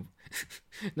into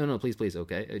no, please,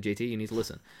 okay, JT, you need to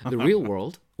listen. The real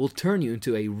world will turn you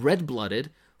into a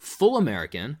red-blooded, full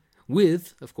American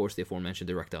with, of course, the aforementioned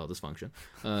erectile dysfunction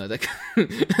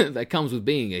that comes with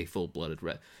being a full-blooded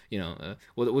red.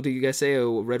 What do you guys say?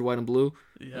 Red, white, and blue.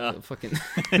 Yeah. Fucking.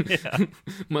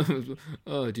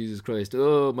 Oh, Jesus Christ!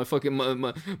 Oh, my fucking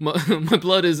my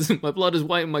blood is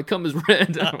white and my cum is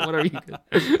red. Whatever you.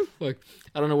 Fuck.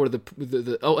 I don't know where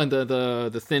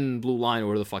the thin blue line or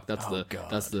where the fuck that's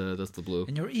the blue.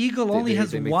 And your eagle only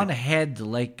has one head.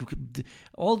 Like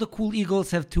all the cool eagles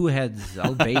have two heads.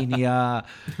 Albania,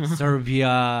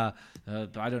 Serbia.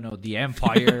 I don't know, the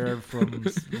Empire from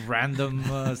random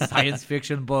science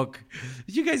fiction book.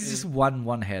 You guys just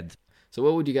one head. So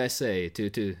what would you guys say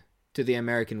to the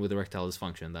American with erectile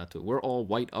dysfunction? That we're all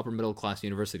white upper middle class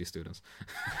university students.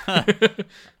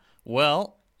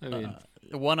 Well, I mean,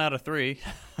 1 out of 3.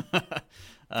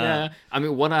 Yeah, I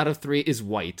mean 1 out of 3 is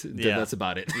white. Yeah. That's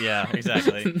about it. Yeah,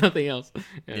 exactly. Nothing else.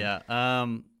 Yeah.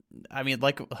 I mean,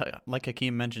 like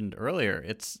Hakeem mentioned earlier,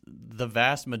 it's the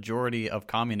vast majority of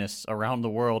communists around the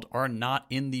world are not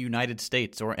in the United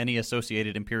States or any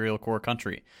associated imperial core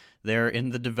country. They're in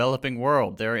the developing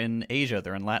world. They're in Asia.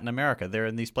 They're in Latin America. They're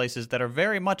in these places that are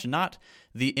very much not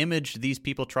the image these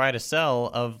people try to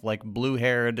sell of like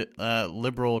blue-haired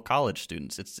liberal college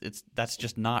students. That's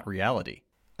just not reality.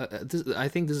 I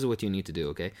think this is what you need to do,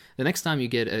 okay? The next time you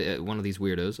get one of these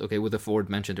weirdos, okay, with the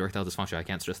aforementioned erectile dysfunction, I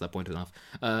can't stress that point enough,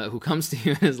 who comes to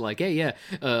you and is like, hey, yeah,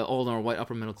 all our white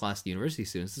upper middle class university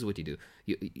students, this is what you do.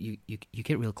 You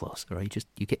get real close, all right?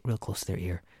 You get real close to their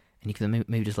ear, and you can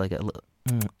maybe just like a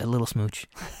little smooch,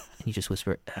 and you just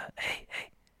whisper, hey,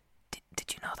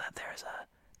 did you know that there's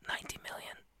 90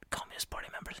 million Communist Party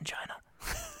members in China?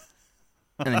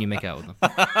 And then you make out with them.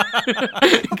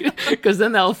 Because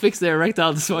then that'll fix their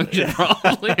erectile dysfunction,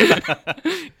 probably.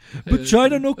 But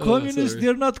China, no communists.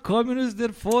 They're not communists. They're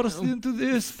forced into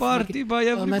this party by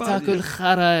everybody.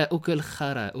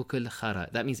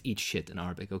 That means eat shit in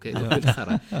Arabic, okay?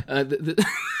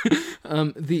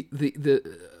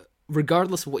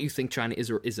 Regardless of what you think China is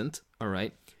or isn't, all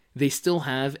right, they still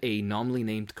have a nominally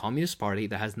named Communist Party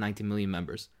that has 90 million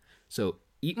members. So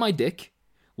eat my dick,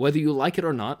 whether you like it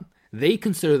or not. They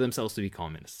consider themselves to be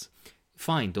communists.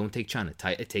 Fine, don't take China.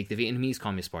 Take the Vietnamese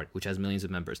Communist Party, which has millions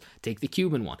of members. Take the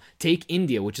Cuban one. Take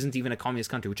India, which isn't even a communist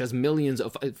country, which has millions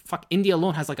of... India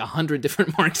alone has like 100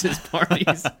 different Marxist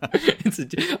parties.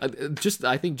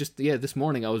 I think this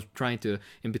morning I was trying to,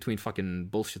 in between fucking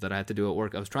bullshit that I had to do at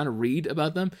work, I was trying to read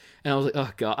about them, and I was like,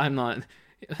 oh God, I'm not...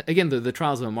 Again, the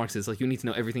trials of a Marxist, like, you need to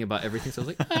know everything about everything. So I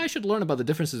was like, I should learn about the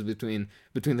differences between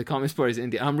the communist parties in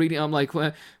India. I'm reading, I'm like,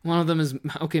 well, one of them is,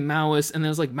 okay, Maoist, and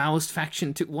there's like Maoist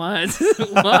faction too. What?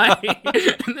 Why?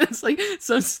 And it's like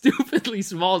some stupidly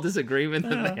small disagreement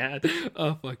that they had.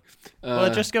 Oh, fuck. Well,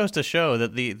 it just goes to show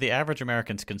that the average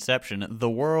American's conception, the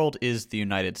world is the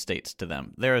United States to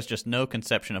them. There is just no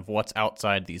conception of what's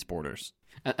outside these borders.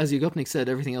 As Yugopnik said,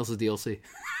 everything else is DLC.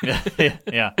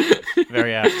 Yeah.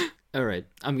 Very apt. All right,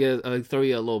 I'm going to throw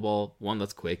you a low ball, one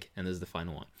that's quick, and this is the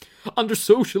final one. Under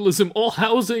socialism, all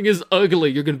housing is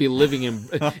ugly. You're going to be living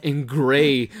in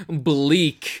gray,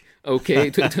 bleak, okay?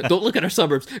 Don't look at our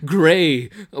suburbs. Gray,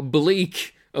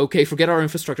 bleak, okay? Forget our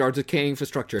infrastructure, our decaying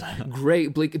infrastructure. Gray,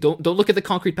 bleak. Don't look at the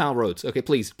concrete panel roads, okay?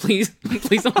 Please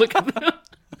don't look at them.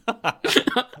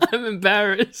 I'm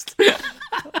embarrassed.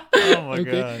 Oh my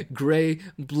God. Gray,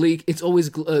 bleak. It's always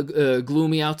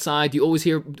gloomy outside. You always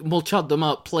hear Molchat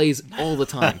Dama plays all the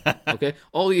time. Okay,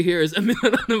 all you hear is That's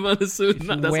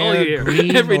all you hear.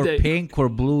 Green every or day. Pink or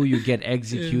blue, you get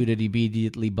executed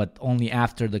immediately, but only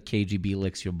after the KGB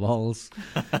licks your balls.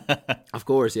 Of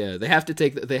course, yeah. They have to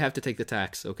take the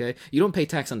tax. Okay, you don't pay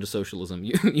tax under socialism.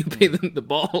 You pay the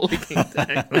ball licking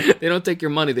tax. They don't take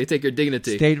your money. They take your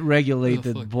dignity. State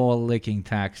regulated ball-licking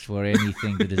tax for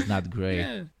anything that is not gray.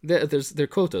 Yeah, there are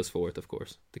quotas for it, of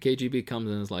course. The KGB comes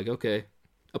in and is like, okay,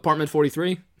 apartment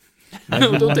 43.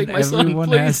 Don't take my son,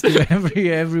 please.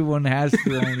 Everyone has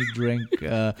to only drink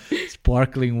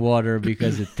sparkling water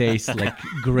because it tastes like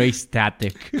gray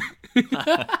static.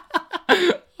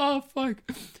 Oh fuck.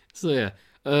 So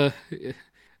yeah.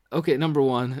 Okay, number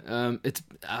one. It's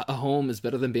a home is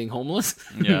better than being homeless.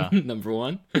 Yeah. Number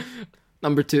one.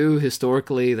 Number two,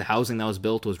 historically, the housing that was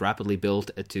built was rapidly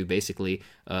built to basically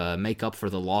make up for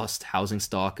the lost housing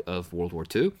stock of World War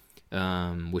II.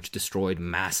 Which destroyed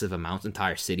massive amounts,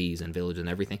 entire cities and villages and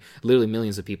everything. Literally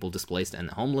millions of people displaced and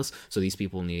homeless, so these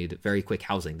people need very quick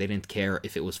housing. They didn't care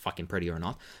if it was fucking pretty or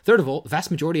not. Third of all, the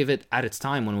vast majority of it at its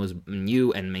time when it was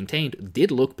new and maintained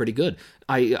did look pretty good.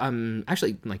 I'm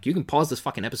actually, like, you can pause this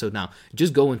fucking episode now.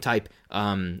 Just go and type,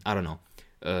 I don't know,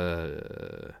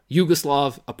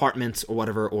 Yugoslav apartments or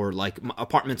whatever, or like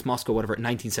apartments Moscow, whatever,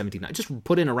 1979. Just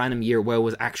put in a random year where it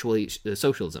was actually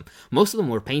socialism. Most of them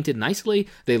were painted nicely.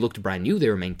 They looked brand new. They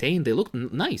were maintained. They looked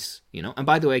nice, you know. And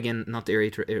by the way, again, not to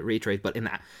reiterate, but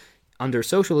under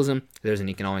socialism, there's an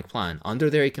economic plan. Under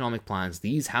their economic plans,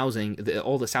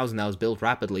 all this housing that was built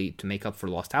rapidly to make up for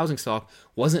lost housing stock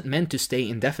wasn't meant to stay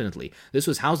indefinitely. This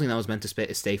was housing that was meant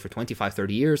to stay for 25,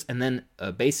 30 years and then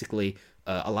basically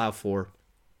allow for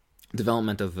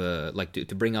development of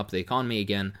to bring up the economy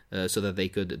again, so that they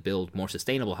could build more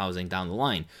sustainable housing down the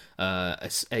line.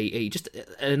 Just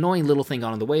an annoying little thing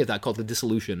on the way of that called the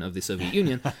dissolution of the Soviet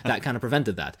Union that kind of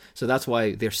prevented that. So that's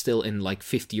why they're still in like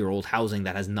 50-year-old housing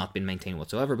that has not been maintained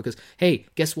whatsoever, because hey,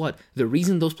 guess what? The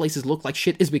reason those places look like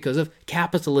shit is because of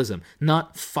capitalism,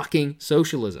 not fucking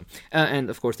socialism. And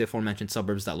of course the aforementioned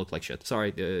suburbs that look like shit.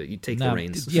 Sorry, you take the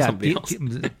reins. Yeah, somebody else.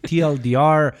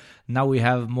 TLDR, now we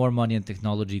have more money and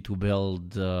technology to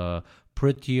build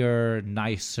prettier,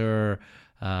 nicer,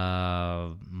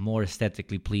 more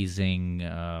aesthetically pleasing,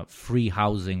 free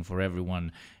housing for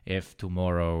everyone if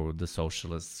tomorrow the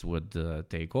socialists would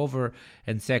take over.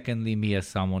 And secondly, me as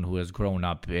someone who has grown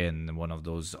up in one of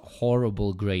those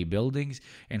horrible gray buildings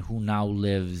and who now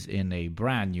lives in a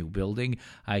brand new building,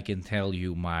 I can tell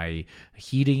you my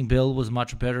heating bill was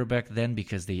much better back then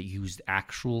because they used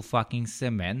actual fucking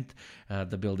cement.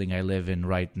 The building I live in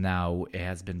right now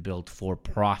has been built for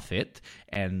profit,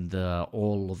 and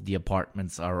all of the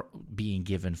apartments are being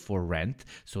given for rent.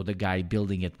 So the guy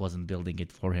building it wasn't building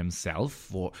it for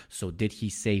himself. So did he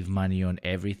save money on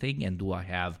everything? And do I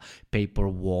have paper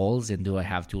walls? And do I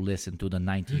have to listen to the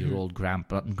 90-year-old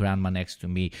grandma next to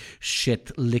me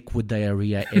shit liquid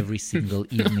diarrhea every single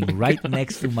evening right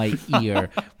next to my ear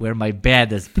where my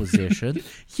bed is positioned?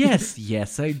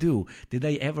 Yes, I do. Did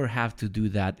I ever have to do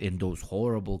that in those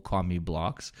horrible commie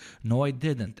blocks? No, I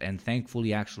didn't. And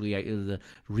thankfully, actually,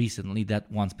 recently that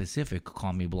one specific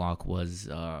commie block was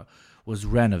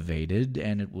renovated,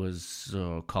 and it was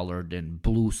colored in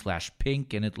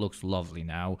blue/pink, and it looks lovely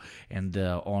now, and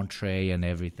the entree and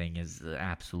everything is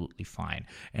absolutely fine.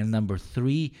 And number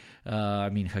three, I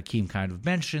mean, Hakeem kind of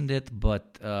mentioned it,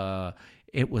 but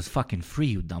it was fucking free,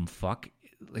 you dumb fuck.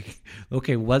 Like,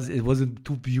 okay, it wasn't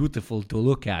too beautiful to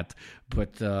look at,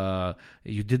 but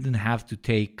you didn't have to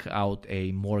take out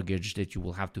a mortgage that you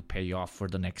will have to pay off for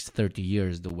the next 30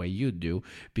 years the way you do,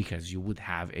 because you would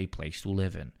have a place to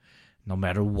live in, no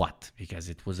matter what, because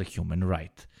it was a human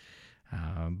right.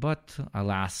 But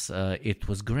alas, it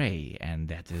was gray, and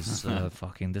that is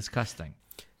fucking disgusting.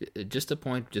 Just a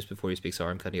point, just before you speak,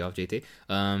 sorry, I'm cutting you off, JT.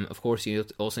 Of course, you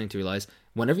also need to realize,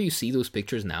 whenever you see those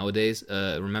pictures nowadays,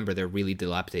 remember they're really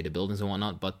dilapidated buildings and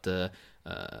whatnot, but the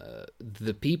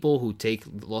people who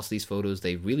lost these photos,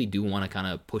 they really do want to kind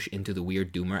of push into the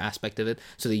weird doomer aspect of it,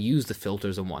 so they use the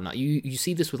filters and whatnot. You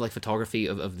see this with like photography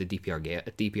of the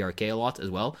DPRK a lot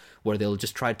as well, where they'll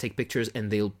just try to take pictures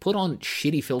and they'll put on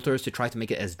shitty filters to try to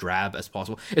make it as drab as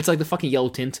possible. It's like the fucking yellow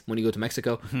tint when you go to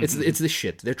Mexico. It's this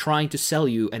shit. They're trying to sell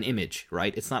you an image,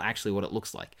 right? It's not actually what it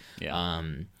looks like. Yeah.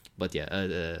 But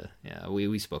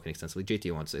we've spoken extensively. JT,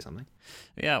 you want to say something?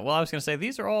 Yeah, well, I was going to say,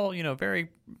 these are all,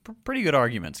 pretty good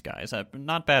arguments, guys.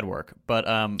 Not bad work. But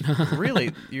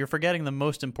really, you're forgetting the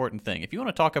most important thing. If you want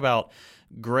to talk about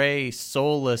gray,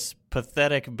 soulless,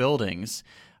 pathetic buildings,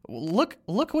 look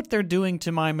what they're doing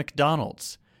to my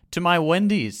McDonald's, to my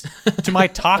Wendy's, to my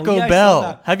Taco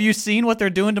Bell. Have you seen what they're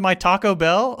doing to my Taco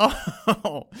Bell?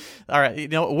 Oh, all right.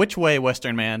 Which way,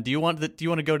 Western man? Do you want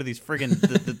to go to these friggin'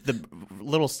 the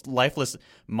little lifeless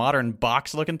modern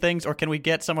box looking things, or can we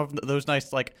get some of those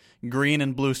nice like green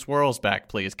and blue swirls back,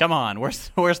 please? Come on. Where's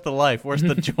the life? Where's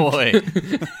the joy?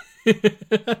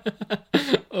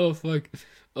 Oh fuck.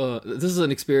 This is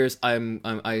an experience I'm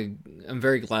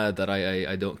very glad that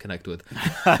I don't connect with.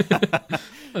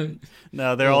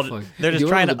 No, they're just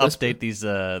trying to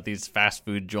update these fast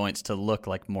food joints to look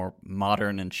like more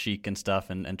modern and chic and stuff,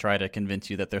 and try to convince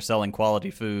you that they're selling quality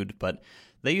food. But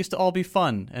they used to all be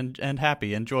fun and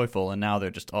happy and joyful, and now they're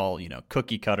just all,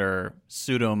 cookie cutter,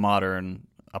 pseudo modern,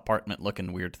 apartment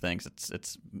looking weird things.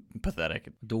 It's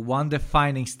pathetic. The one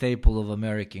defining staple of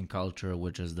American culture,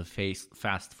 which is the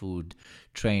fast food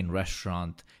chain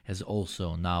restaurant, has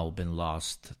also now been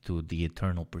lost to the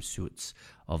eternal pursuits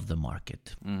of the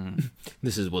market.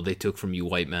 This is what they took from you,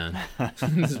 white man.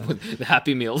 This is the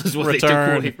Happy Meal is what they took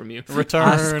away from you.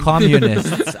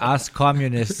 Us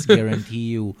communists guarantee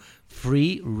you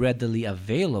free, readily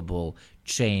available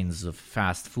chains of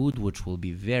fast food, which will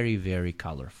be very, very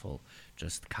colorful.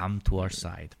 Just come to our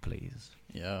side, please.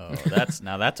 Yo,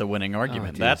 that's a winning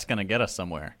argument. That's going to get us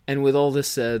somewhere. And with all this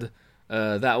said,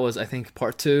 that was, I think,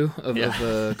 part 2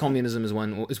 of communism is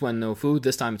when no food.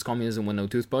 This time it's communism when no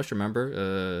toothbrush.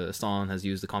 Remember, Stalin has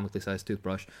used the comically sized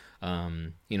toothbrush.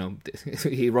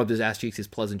 He rubbed his ass cheeks, his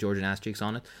pleasant Georgian ass cheeks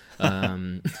on it.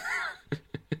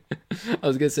 I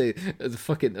was gonna say the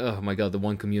fucking, oh my god, the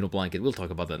one communal blanket. We'll talk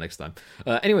about that next time.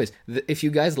 Anyways, if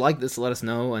you guys like this, let us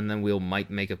know, and then might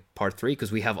make a part 3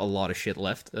 because we have a lot of shit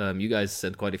left. You guys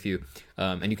sent quite a few,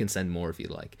 and you can send more if you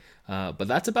like. But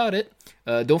that's about it.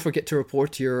 Don't forget to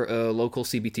report to your local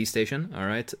CBT station. All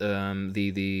right.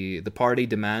 The party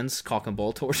demands cock and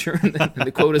ball torture, and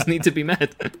the quotas need to be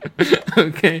met.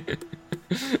 Okay.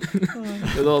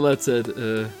 With all that said,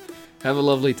 have a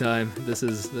lovely time. This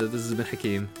has been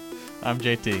Hakeem. I'm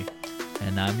JT.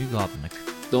 And I'm Ugovnik.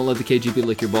 Don't let the KGB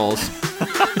lick your balls.